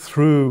think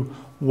through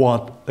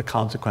what the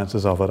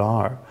consequences of it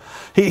are.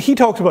 He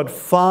talks about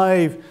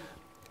 5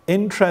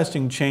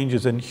 interesting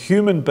changes in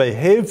human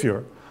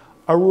behavior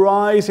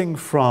arising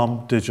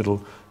from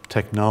digital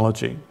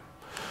technology.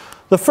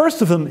 The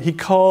first of them he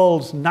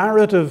calls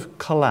narrative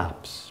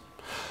collapse.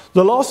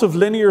 The loss of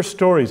linear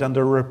stories and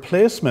their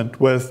replacement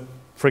with,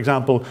 for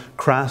example,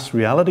 crass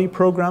reality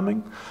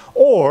programming,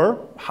 or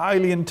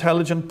highly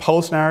intelligent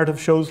post-narrative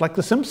shows like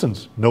The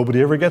Simpsons.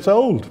 Nobody ever gets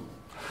old.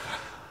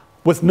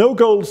 With no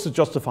goals to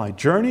justify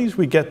journeys,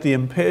 we get the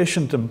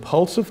impatient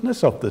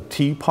impulsiveness of the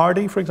Tea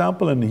Party, for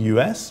example, in the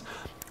US,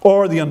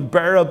 or the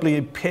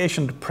unbearably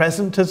patient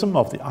presentism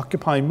of the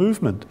Occupy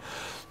movement.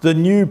 The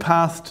new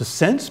path to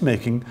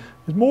sense-making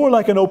is more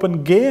like an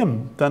open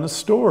game than a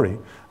story.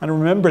 And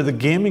remember, the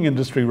gaming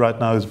industry right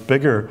now is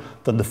bigger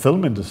than the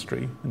film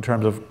industry in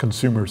terms of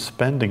consumer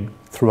spending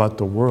throughout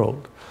the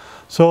world.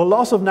 So a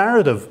loss of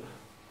narrative,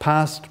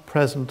 past,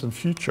 present, and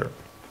future.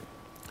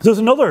 There's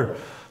another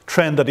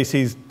trend that he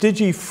sees,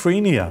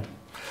 digiphrenia.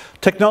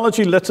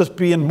 Technology lets us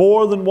be in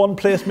more than one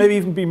place, maybe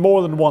even be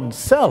more than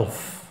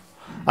oneself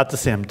at the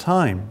same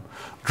time.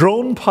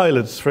 Drone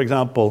pilots, for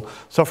example,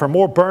 suffer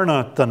more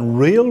burnout than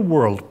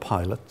real-world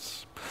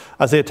pilots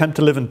as they attempt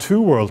to live in 2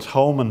 worlds,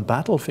 home and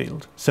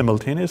battlefield,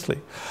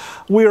 simultaneously.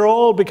 We're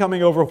all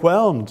becoming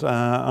overwhelmed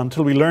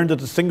until we learn to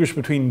distinguish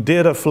between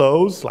data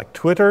flows, like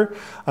Twitter,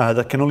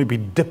 that can only be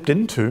dipped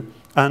into,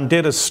 and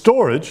data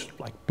storage,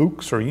 like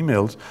books or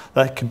emails,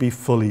 that can be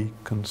fully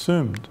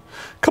consumed.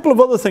 A couple of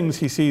other things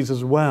he sees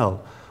as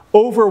well.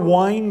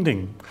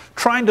 Overwinding,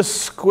 trying to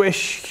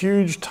squish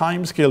huge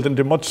timescales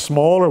into much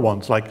smaller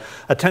ones, like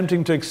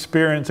attempting to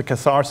experience a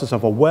catharsis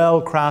of a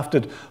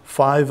well-crafted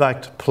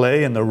 5-act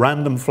play in the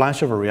random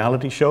flash of a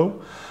reality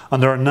show.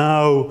 And there are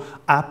now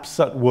apps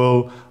that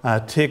will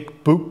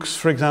take books,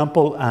 for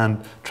example,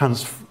 and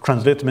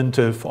translate them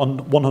into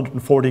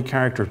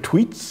 140-character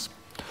tweets,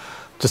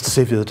 just to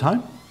save you the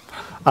time.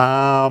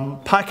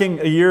 Packing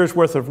a year's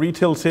worth of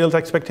retail sales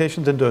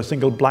expectations into a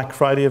single Black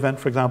Friday event,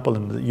 for example,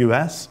 in the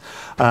US.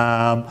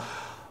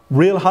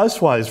 Real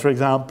Housewives, for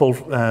example,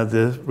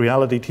 the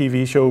reality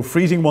TV show,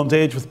 freezing one's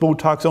age with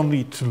Botox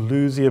only to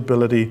lose the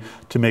ability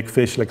to make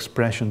facial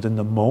expressions in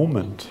the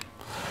moment.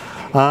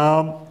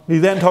 He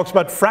then talks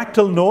about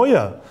fractal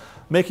noia,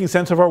 making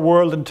sense of our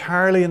world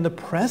entirely in the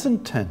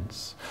present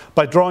tense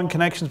by drawing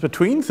connections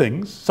between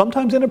things,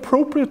 sometimes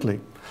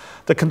inappropriately.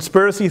 The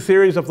conspiracy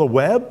theories of the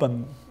web,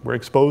 and we're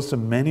exposed to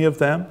many of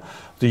them,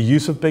 the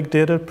use of big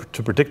data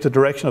to predict the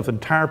direction of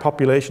entire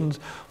populations,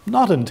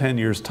 not in 10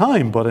 years'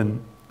 time, but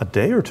in a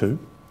day or two.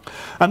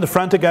 And the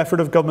frantic effort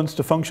of governments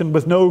to function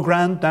with no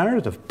grand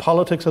narrative.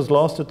 Politics has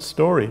lost its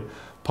story.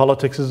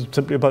 Politics is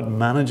simply about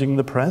managing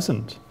the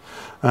present.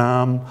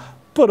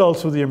 But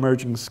also the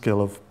emerging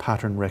skill of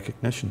pattern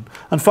recognition.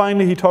 And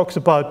finally, he talks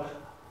about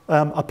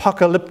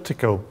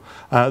apocalyptico.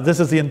 This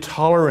is the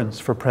intolerance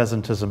for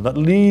presentism that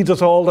leads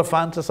us all to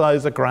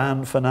fantasize the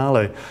grand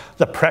finale.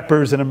 The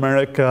preppers in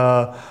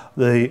America,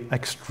 the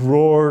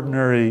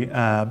extraordinary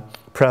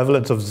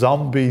prevalence of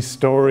zombie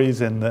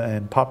stories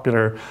in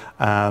popular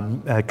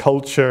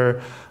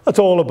culture. It's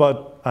all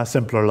about a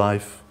simpler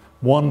life,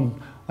 one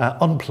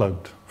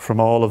unplugged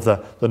from all of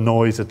the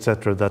noise,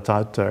 etc., that's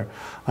out there.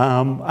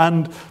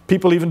 And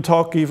people even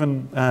talk,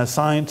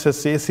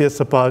 scientists, atheists,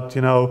 about,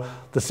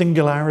 the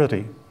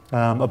singularity.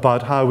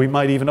 About how we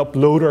might even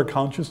upload our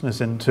consciousness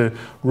into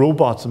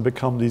robots and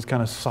become these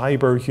kind of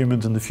cyber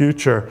humans in the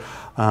future.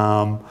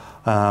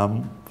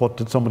 What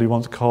did somebody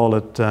once call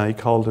it? He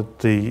called it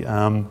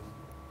the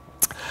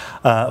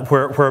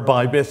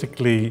whereby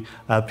basically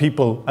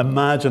people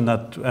imagine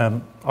that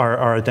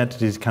our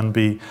identities can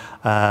be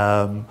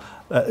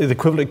the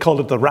equivalent, called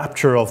it the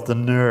rapture of the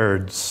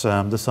nerds,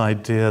 this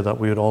idea that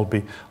we would all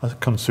be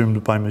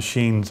consumed by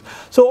machines.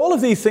 So all of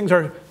these things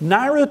are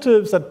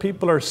narratives that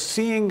people are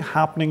seeing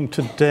happening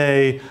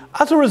today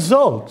as a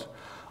result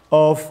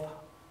of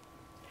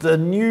the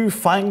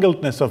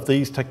newfangledness of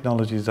these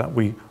technologies that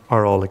we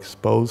are all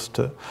exposed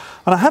to.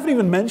 And I haven't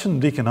even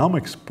mentioned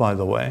economics, by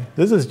the way.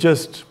 This is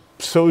just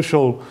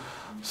social,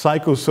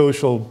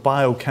 psychosocial,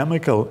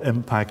 biochemical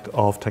impact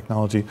of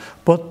technology.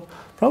 But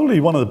probably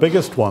one of the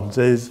biggest ones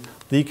is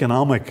the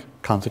economic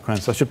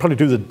consequence. I should probably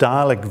do the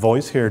Dalek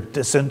voice here,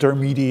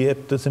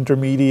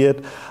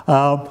 disintermediate.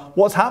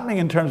 What's happening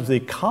in terms of the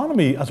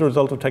economy as a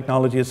result of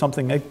technology is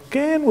something,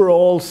 again, we're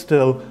all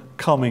still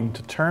coming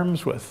to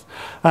terms with.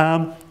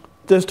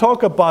 There's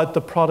talk about the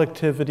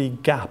productivity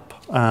gap,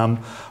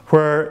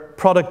 where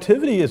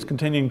productivity is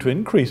continuing to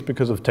increase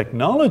because of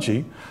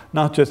technology,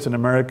 not just in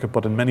America,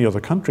 but in many other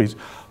countries.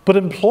 But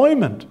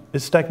employment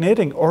is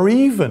stagnating or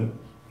even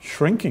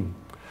shrinking.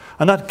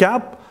 And that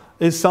gap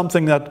is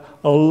something that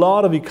a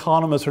lot of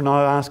economists are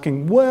now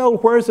asking, well,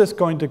 where's this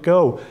going to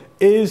go?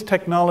 Is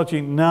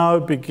technology now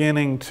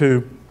beginning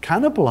to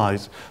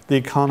cannibalize the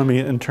economy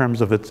in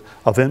terms of its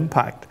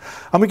impact?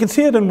 And we can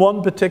see it in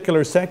one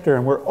particular sector,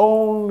 and we're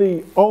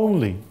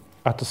only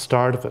at the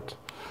start of it.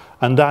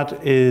 And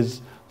that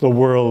is the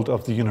world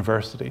of the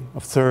university,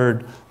 of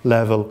third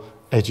level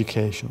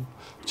education.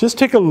 Just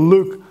take a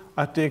look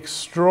at the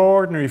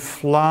extraordinary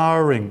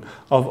flowering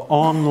of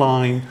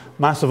online,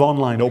 massive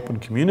online open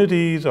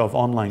communities, of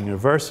online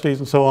universities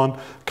and so on.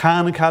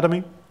 Khan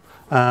Academy.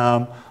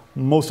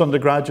 Most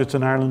undergraduates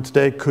in Ireland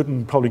today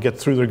couldn't probably get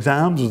through their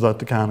exams without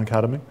the Khan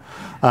Academy.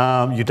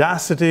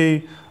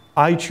 Udacity,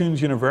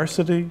 iTunes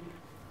University,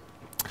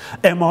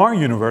 MR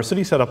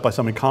University, set up by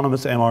some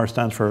economists. MR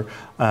stands for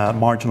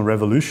Marginal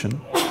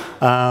Revolution.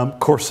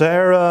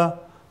 Coursera,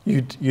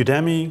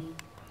 Udemy,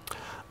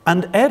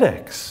 and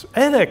edX.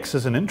 edX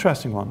is an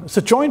interesting one. It's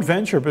a joint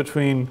venture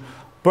between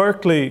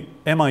Berkeley,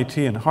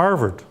 MIT, and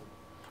Harvard,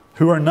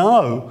 who are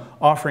now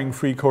offering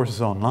free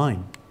courses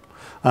online.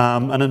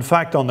 And in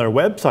fact, on their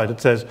website, it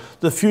says,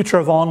 the future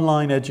of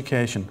online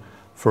education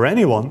for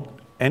anyone,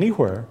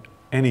 anywhere,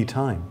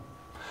 anytime.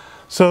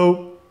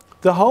 So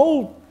the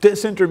whole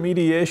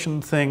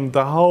disintermediation thing,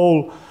 the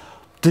whole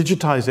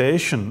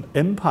digitization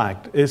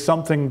impact is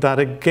something that,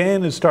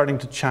 again, is starting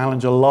to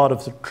challenge a lot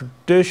of the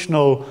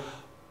traditional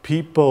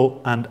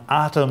people and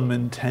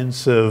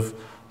atom-intensive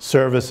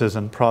services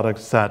and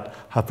products that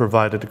have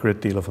provided a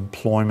great deal of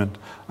employment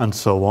and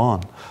so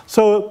on.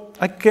 So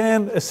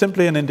again, it's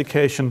simply an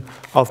indication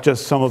of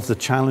just some of the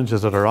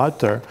challenges that are out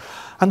there.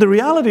 And the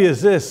reality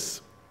is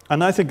this,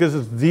 and I think this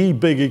is the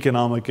big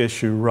economic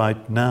issue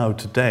right now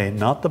today,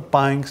 not the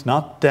banks,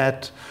 not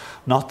debt,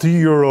 not the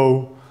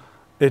euro,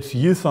 it's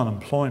youth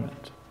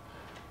unemployment.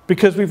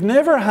 Because we've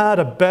never had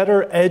a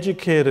better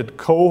educated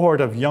cohort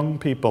of young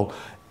people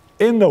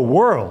in the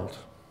world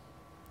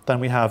than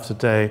we have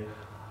today,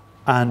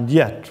 and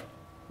yet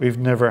we've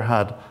never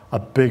had a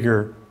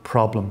bigger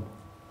problem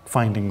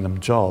finding them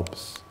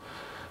jobs.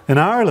 In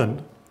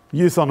Ireland,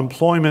 youth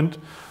unemployment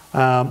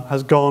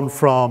has gone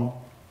from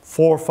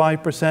 4 or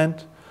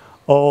 5%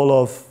 all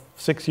of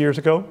 6 years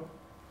ago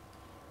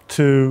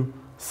to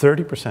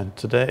 30%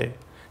 today.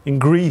 In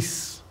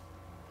Greece,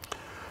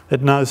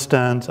 it now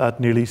stands at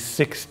nearly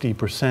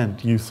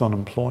 60% youth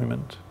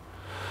unemployment.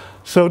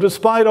 So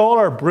despite all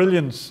our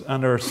brilliance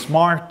and our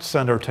smarts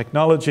and our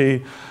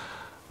technology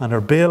and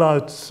our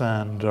bailouts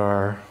and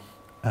our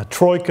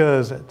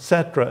troikas,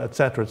 etc.,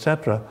 etc.,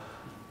 etc.,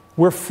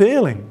 we're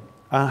failing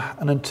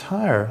an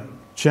entire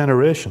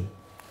generation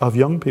of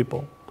young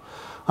people.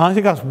 And I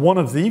think that's one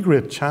of the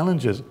great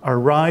challenges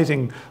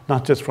arising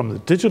not just from the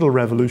digital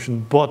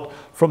revolution, but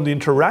from the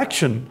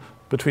interaction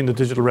between the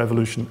digital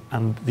revolution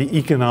and the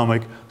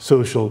economic,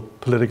 social,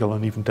 political,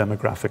 and even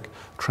demographic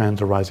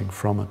trends arising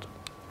from it.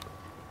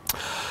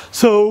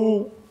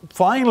 So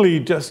finally,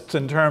 just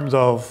in terms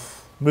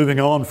of moving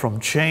on from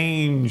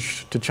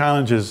change to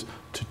challenges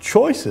to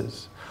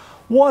choices,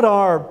 what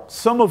are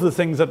some of the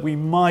things that we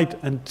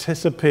might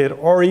anticipate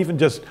or even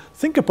just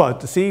think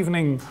about this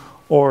evening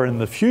or in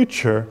the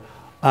future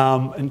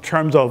in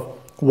terms of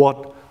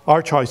what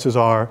our choices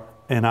are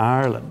in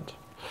Ireland?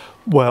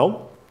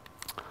 Well,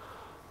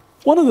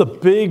 one of the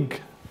big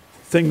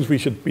things we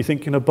should be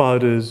thinking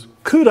about is,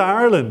 could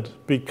Ireland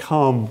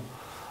become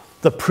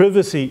the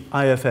privacy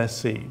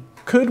IFSC?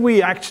 Could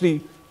we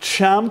actually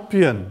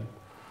champion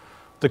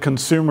the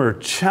consumer,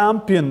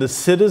 champion the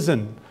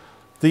citizen,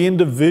 the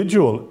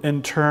individual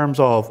in terms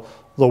of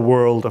the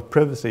world of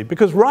privacy?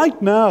 Because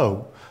right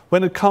now,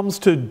 when it comes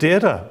to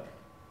data,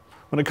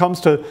 when it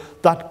comes to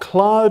that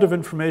cloud of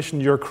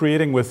information you're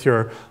creating with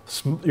your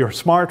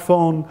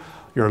smartphone,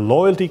 your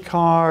loyalty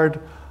card,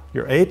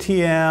 your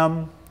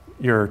ATM,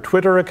 your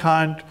Twitter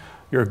account,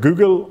 your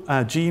Google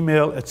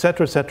Gmail,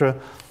 etc.,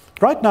 etc.,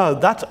 right now,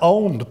 that's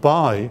owned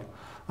by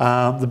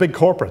the big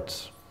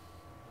corporates.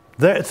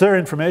 It's their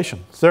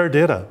information, it's their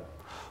data.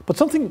 But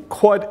something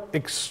quite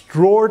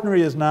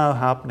extraordinary is now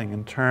happening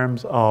in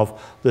terms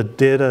of the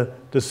data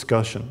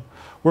discussion.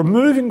 We're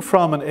moving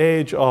from an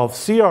age of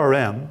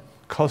CRM,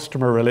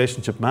 customer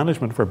relationship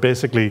management, where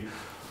basically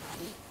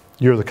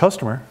you're the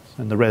customer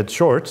in the red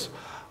shorts,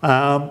 to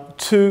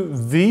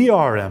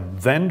VRM,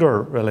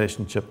 vendor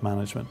relationship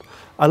management.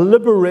 A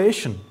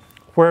liberation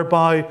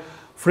whereby,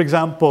 for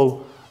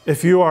example,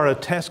 if you are a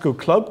Tesco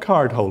club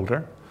card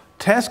holder,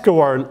 Tesco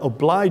are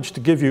obliged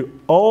to give you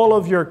all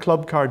of your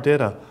club card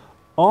data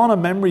on a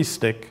memory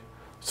stick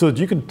so that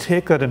you can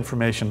take that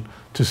information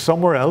to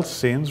somewhere else,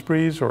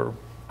 Sainsbury's or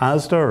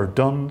Asda or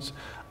Dunn's,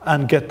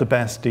 and get the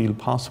best deal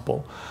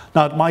possible.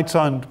 Now, it might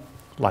sound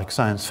like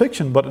science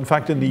fiction, but in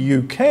fact in the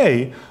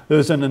UK,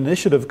 there's an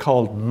initiative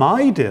called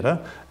My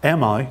Data,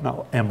 M-I,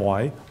 not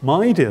M-Y,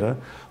 My Data,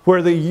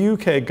 where the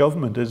UK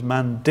government is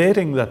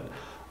mandating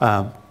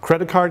that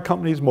credit card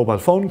companies, mobile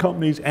phone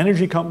companies,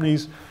 energy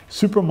companies,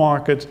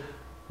 supermarkets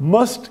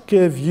must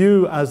give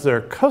you as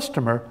their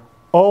customer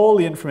all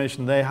the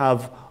information they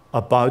have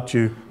about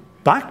you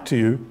back to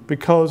you,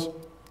 because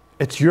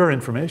it's your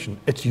information,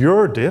 it's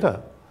your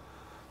data.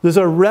 There's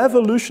a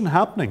revolution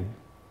happening.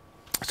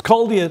 It's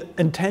called the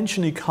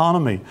Intention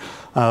Economy,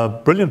 a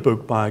brilliant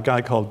book by a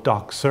guy called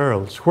Doc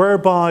Searles,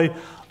 whereby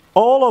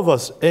all of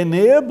us,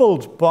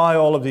 enabled by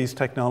all of these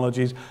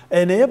technologies,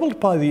 enabled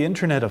by the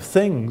Internet of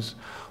Things,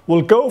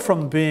 will go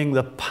from being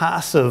the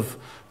passive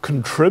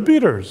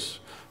contributors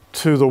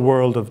to the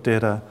world of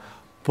data,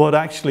 but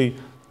actually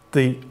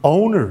the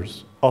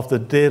owners of the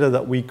data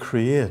that we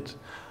create.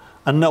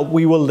 And that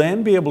we will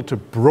then be able to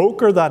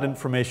broker that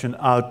information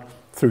out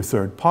through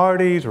third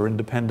parties or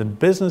independent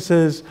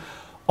businesses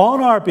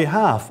on our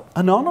behalf,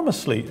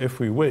 anonymously if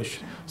we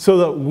wish, so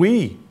that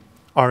we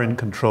are in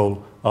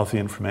control of the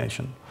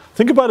information.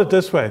 Think about it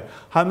this way.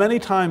 How many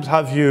times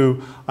have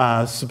you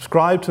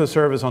subscribed to a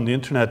service on the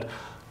internet,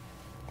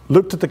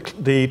 looked at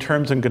the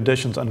terms and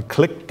conditions and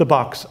clicked the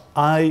box,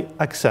 I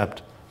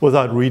accept,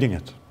 without reading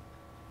it?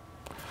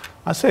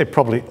 I say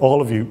probably all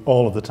of you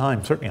all of the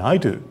time, certainly I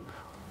do.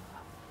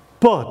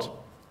 But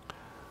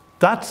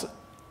that's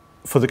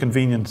for the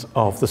convenience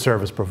of the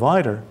service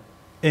provider.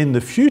 In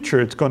the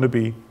future, it's going to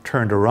be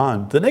turned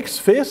around. The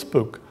next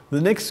Facebook, the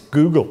next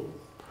Google,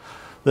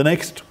 the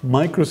next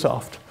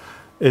Microsoft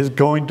is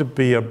going to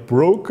be a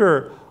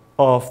broker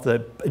of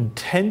the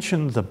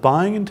intentions, the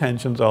buying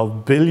intentions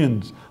of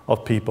billions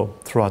of people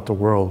throughout the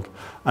world.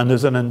 And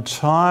there's an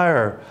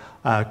entire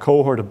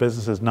cohort of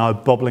businesses now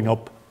bubbling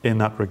up in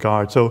that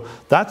regard. So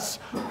that's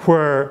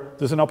where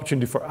there's an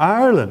opportunity for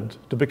Ireland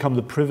to become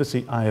the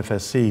privacy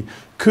IFSC.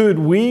 Could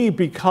we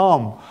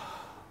become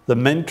the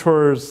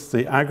mentors,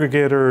 the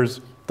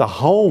aggregators, the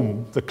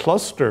home, the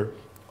cluster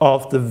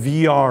of the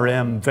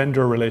VRM,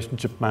 vendor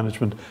relationship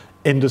management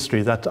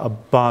industry that's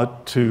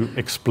about to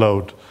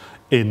explode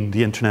in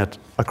the internet,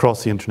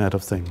 across the Internet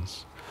of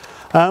Things?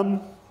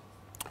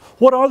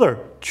 What other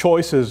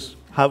choices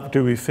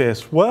do we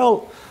face?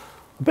 Well,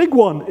 a big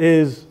one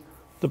is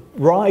the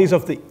rise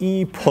of the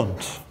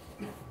e-punt.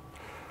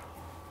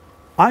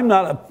 I'm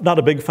not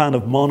a big fan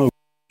of mono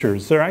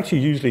cultures. They're actually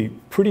usually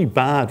pretty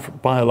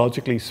bad,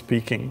 biologically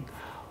speaking.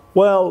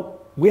 Well,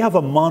 we have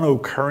a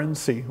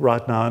monocurrency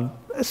right now, and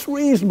it's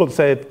reasonable to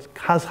say it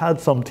has had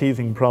some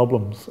teething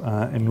problems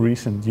in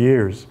recent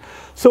years.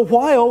 So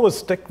why always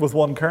stick with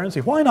one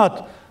currency? Why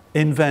not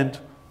invent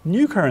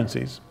new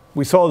currencies?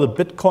 We saw the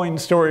Bitcoin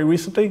story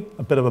recently,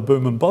 a bit of a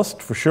boom and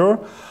bust for sure,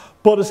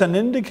 but it's an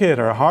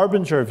indicator, a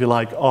harbinger, if you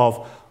like,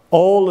 of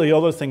all the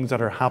other things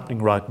that are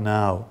happening right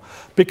now.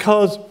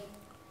 Because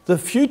the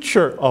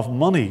future of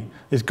money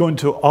is going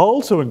to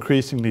also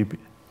increasingly be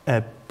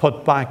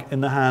put back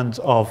in the hands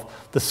of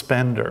the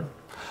spender.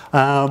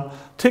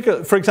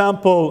 For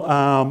example,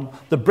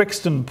 the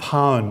Brixton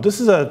pound. This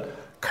is a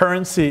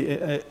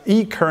currency,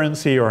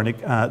 e-currency,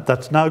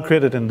 that's now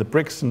created in the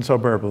Brixton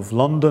suburb of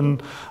London.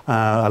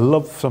 I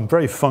love some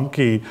very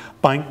funky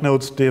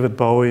banknotes, David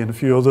Bowie and a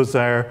few others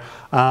there,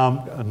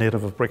 a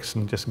native of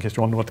Brixton, just in case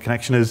you wonder what the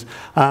connection is,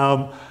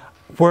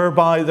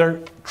 whereby they're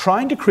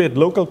trying to create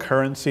local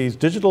currencies,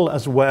 digital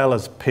as well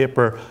as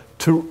paper,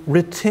 to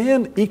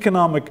retain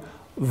economic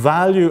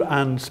value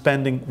and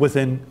spending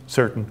within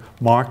certain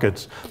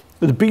markets.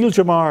 The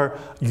Bieltjemar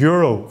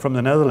euro from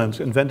the Netherlands,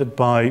 invented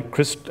by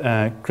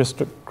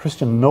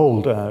Christian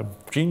Nold,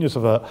 genius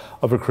of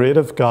a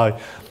creative guy.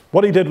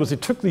 What he did was he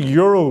took the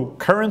euro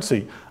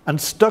currency and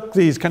stuck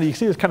these you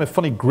see this kind of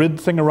funny grid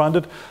thing around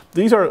it.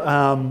 These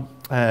are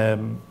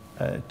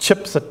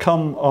chips that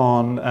come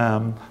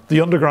on the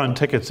underground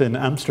tickets in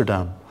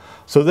Amsterdam.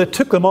 So they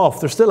took them off.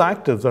 They're still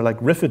active. They're like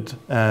riffid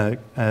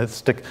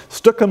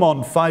stuck them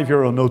on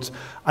 €5 notes,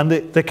 and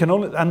they can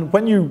only. And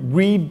when you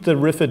read the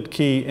riffid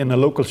key in a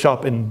local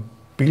shop in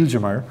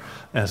Bieltjemar,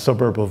 a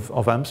suburb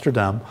of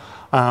Amsterdam,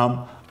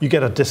 you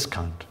get a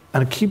discount,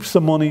 and it keeps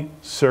the money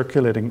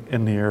circulating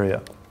in the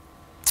area.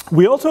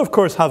 We also, of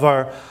course, have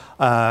our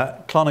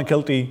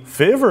Clonakilty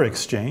Favour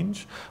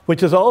Exchange,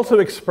 which is also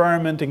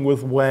experimenting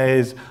with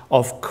ways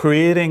of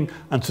creating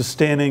and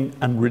sustaining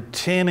and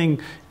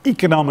retaining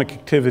economic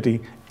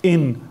activity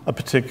in a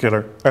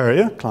particular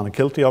area,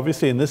 Clonakilty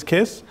obviously in this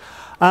case.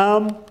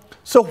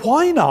 So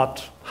why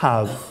not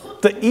have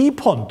the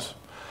e-punt?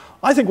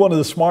 I think one of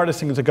the smartest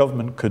things the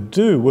government could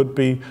do would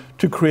be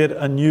to create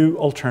a new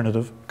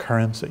alternative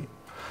currency.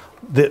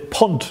 The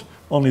punt,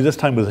 only this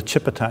time with a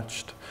chip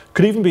attached,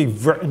 could even be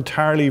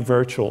entirely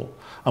virtual,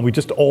 and we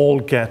just all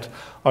get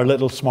our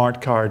little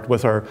smart card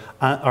with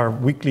our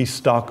weekly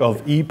stock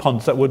of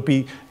e-punts that would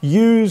be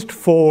used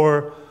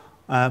for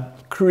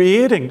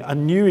creating a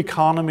new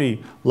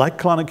economy like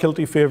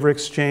Clonakilty Favour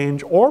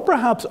Exchange, or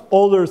perhaps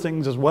other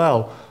things as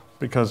well,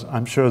 because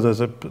I'm sure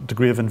there's a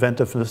degree of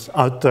inventiveness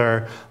out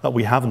there that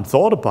we haven't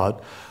thought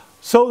about,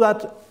 so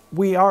that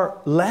we are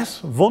less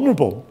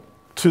vulnerable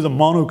to the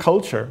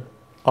monoculture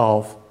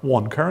of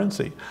one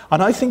currency.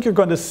 And I think you're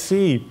going to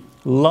see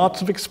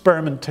lots of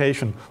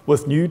experimentation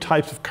with new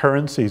types of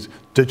currencies,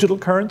 digital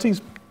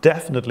currencies,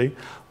 definitely,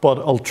 but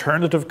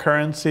alternative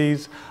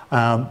currencies,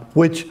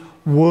 which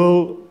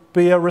will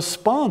be a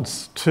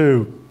response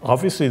to,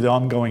 obviously, the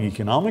ongoing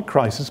economic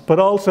crisis, but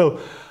also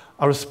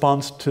a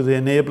response to the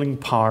enabling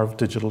power of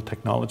digital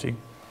technology.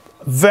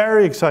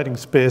 Very exciting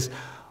space.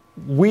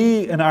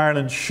 We in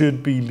Ireland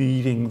should be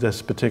leading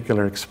this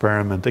particular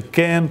experiment.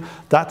 Again,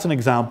 that's an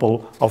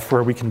example of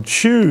where we can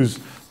choose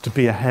to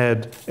be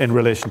ahead in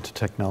relation to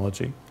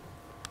technology.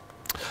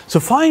 So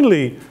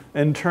finally,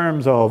 in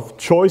terms of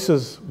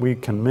choices we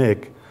can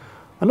make,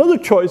 another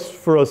choice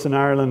for us in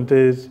Ireland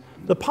is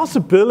the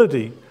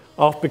possibility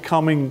of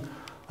becoming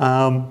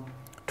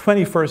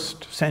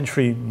 21st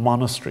century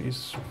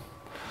monasteries.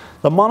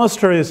 The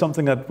monastery is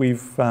something that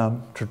we've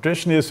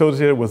traditionally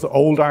associated with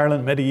old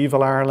Ireland,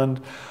 medieval Ireland,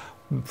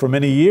 for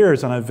many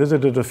years, and I've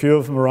visited a few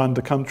of them around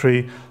the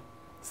country.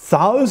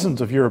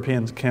 Thousands of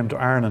Europeans came to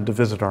Ireland to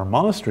visit our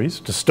monasteries,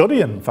 to study,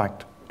 in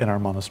fact, in our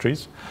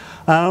monasteries.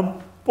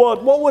 But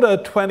what would a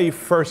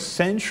 21st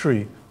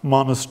century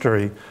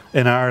monastery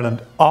in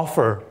Ireland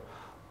offer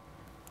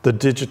the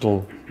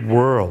digital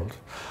world?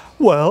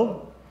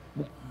 Well,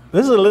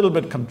 this is a little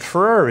bit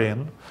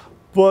contrarian,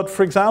 but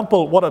for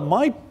example, what it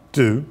might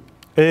do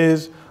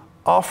is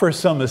offer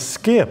some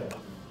escape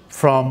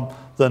from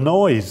the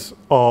noise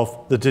of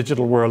the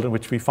digital world in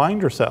which we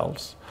find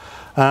ourselves.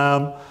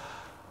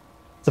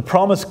 The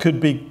promise could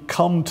be,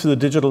 come to the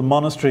digital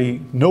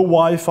monastery, no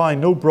Wi-Fi,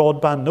 no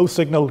broadband, no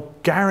signal,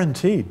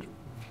 guaranteed.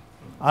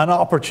 An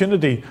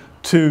opportunity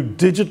to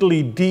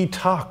digitally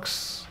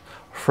detox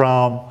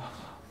from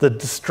the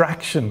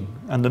distraction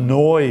and the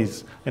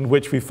noise in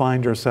which we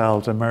find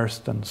ourselves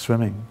immersed and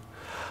swimming.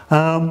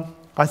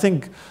 I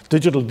think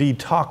digital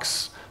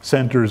detox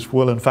centres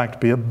will in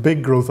fact be a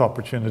big growth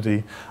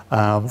opportunity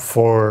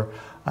for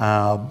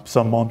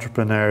some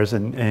entrepreneurs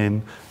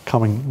in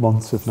coming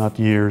months, if not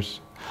years.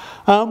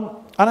 And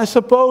I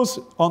suppose,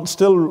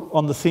 still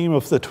on the theme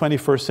of the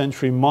 21st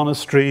century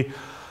monastery,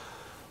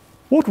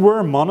 what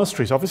were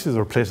monasteries? Obviously, they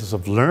were places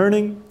of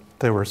learning,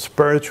 they were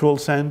spiritual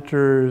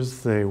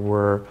centres, they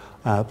were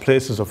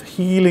places of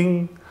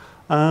healing.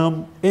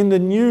 In the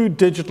new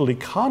digital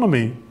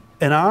economy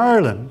in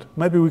Ireland,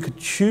 maybe we could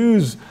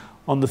choose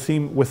on the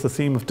theme, with the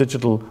theme of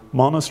digital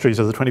monasteries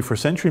or the 21st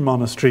century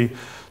monastery,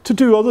 to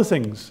do other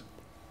things.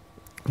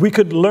 We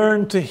could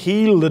learn to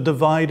heal the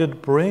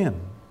divided brain.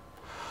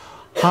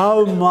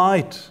 How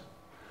might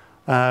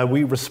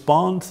we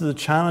respond to the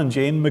challenge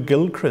Ian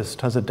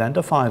McGilchrist has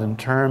identified in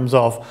terms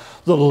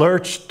of the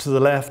lurch to the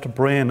left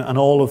brain and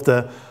all of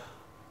the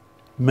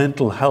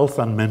mental health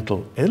and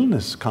mental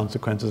illness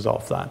consequences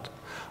of that?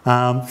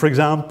 For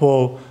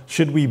example,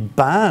 should we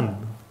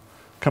ban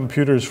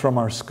computers from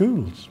our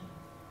schools?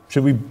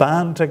 Should we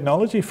ban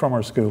technology from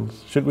our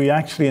schools? Should we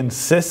actually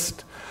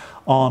insist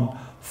on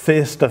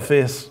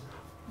face-to-face,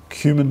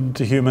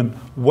 human-to-human,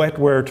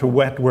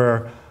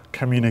 wetware-to-wetware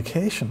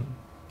communication?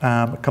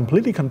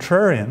 Completely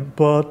contrarian,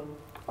 but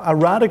a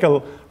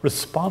radical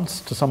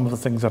response to some of the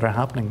things that are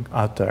happening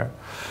out there.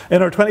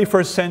 In our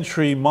 21st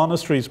century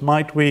monasteries,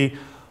 might we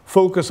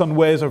focus on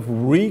ways of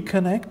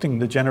reconnecting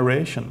the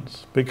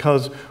generations?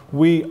 Because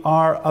we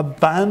are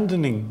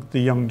abandoning the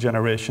young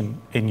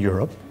generation in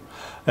Europe,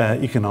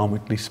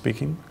 economically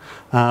speaking.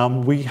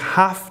 We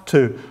have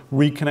to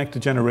reconnect the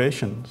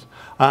generations.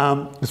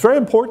 It's very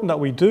important that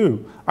we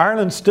do.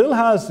 Ireland still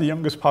has the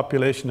youngest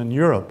population in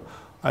Europe.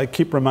 I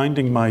keep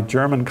reminding my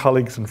German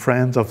colleagues and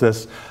friends of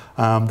this.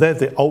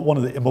 They're one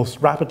of the most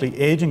rapidly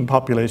aging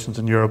populations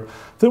in Europe.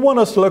 They want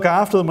us to look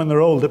after them when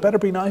they're old. They better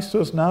be nice to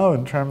us now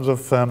in terms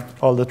of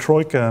all the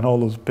troika and all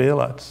those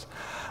bailouts.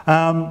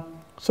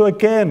 So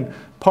again,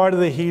 part of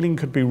the healing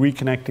could be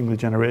reconnecting the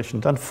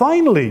generations. And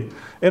finally,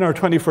 in our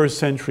 21st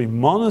century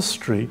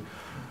monastery,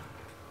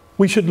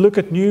 we should look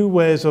at new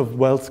ways of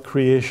wealth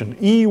creation,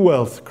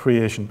 e-wealth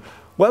creation.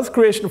 Wealth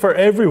creation for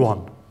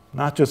everyone,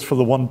 not just for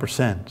the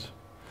 1%.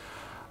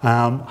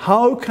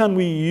 How can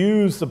we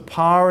use the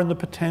power and the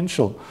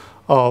potential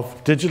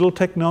of digital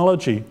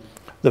technology,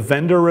 the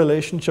vendor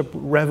relationship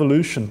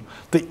revolution,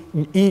 the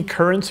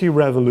e-currency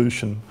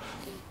revolution,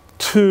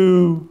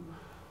 to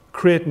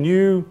create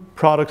new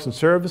products and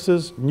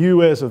services, new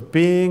ways of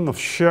being, of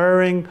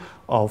sharing,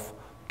 of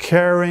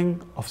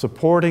caring, of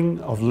supporting,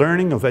 of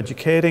learning, of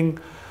educating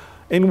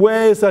in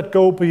ways that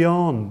go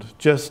beyond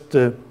just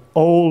the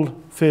old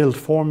failed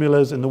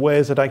formulas, in the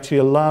ways that actually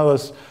allow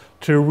us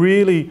to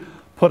really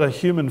put a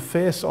human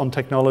face on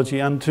technology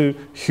and to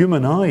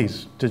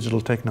humanize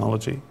digital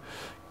technology.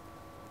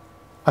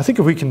 I think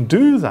if we can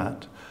do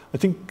that, I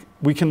think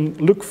we can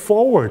look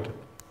forward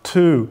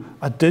to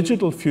a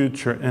digital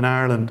future in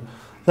Ireland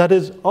that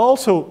is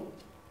also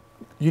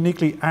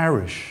uniquely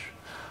Irish,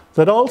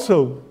 that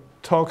also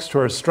talks to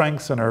our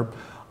strengths and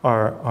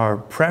our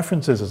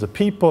preferences as a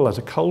people, as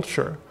a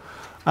culture,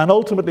 and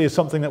ultimately is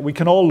something that we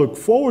can all look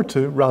forward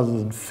to rather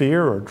than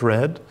fear or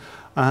dread,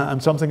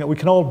 and something that we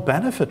can all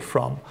benefit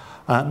from,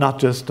 not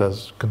just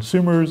as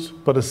consumers,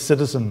 but as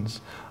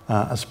citizens,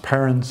 as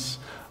parents,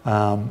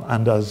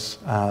 and as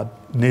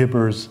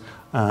neighbours,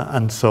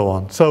 and so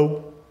on.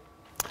 So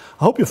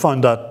I hope you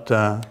found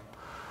that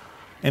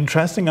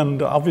interesting,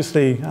 and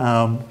obviously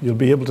you'll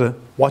be able to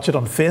watch it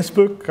on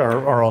Facebook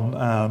or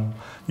on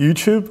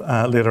YouTube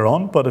later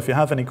on, but if you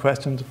have any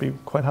questions, I'd be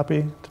quite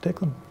happy to take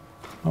them.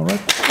 All right,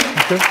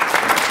 thank you.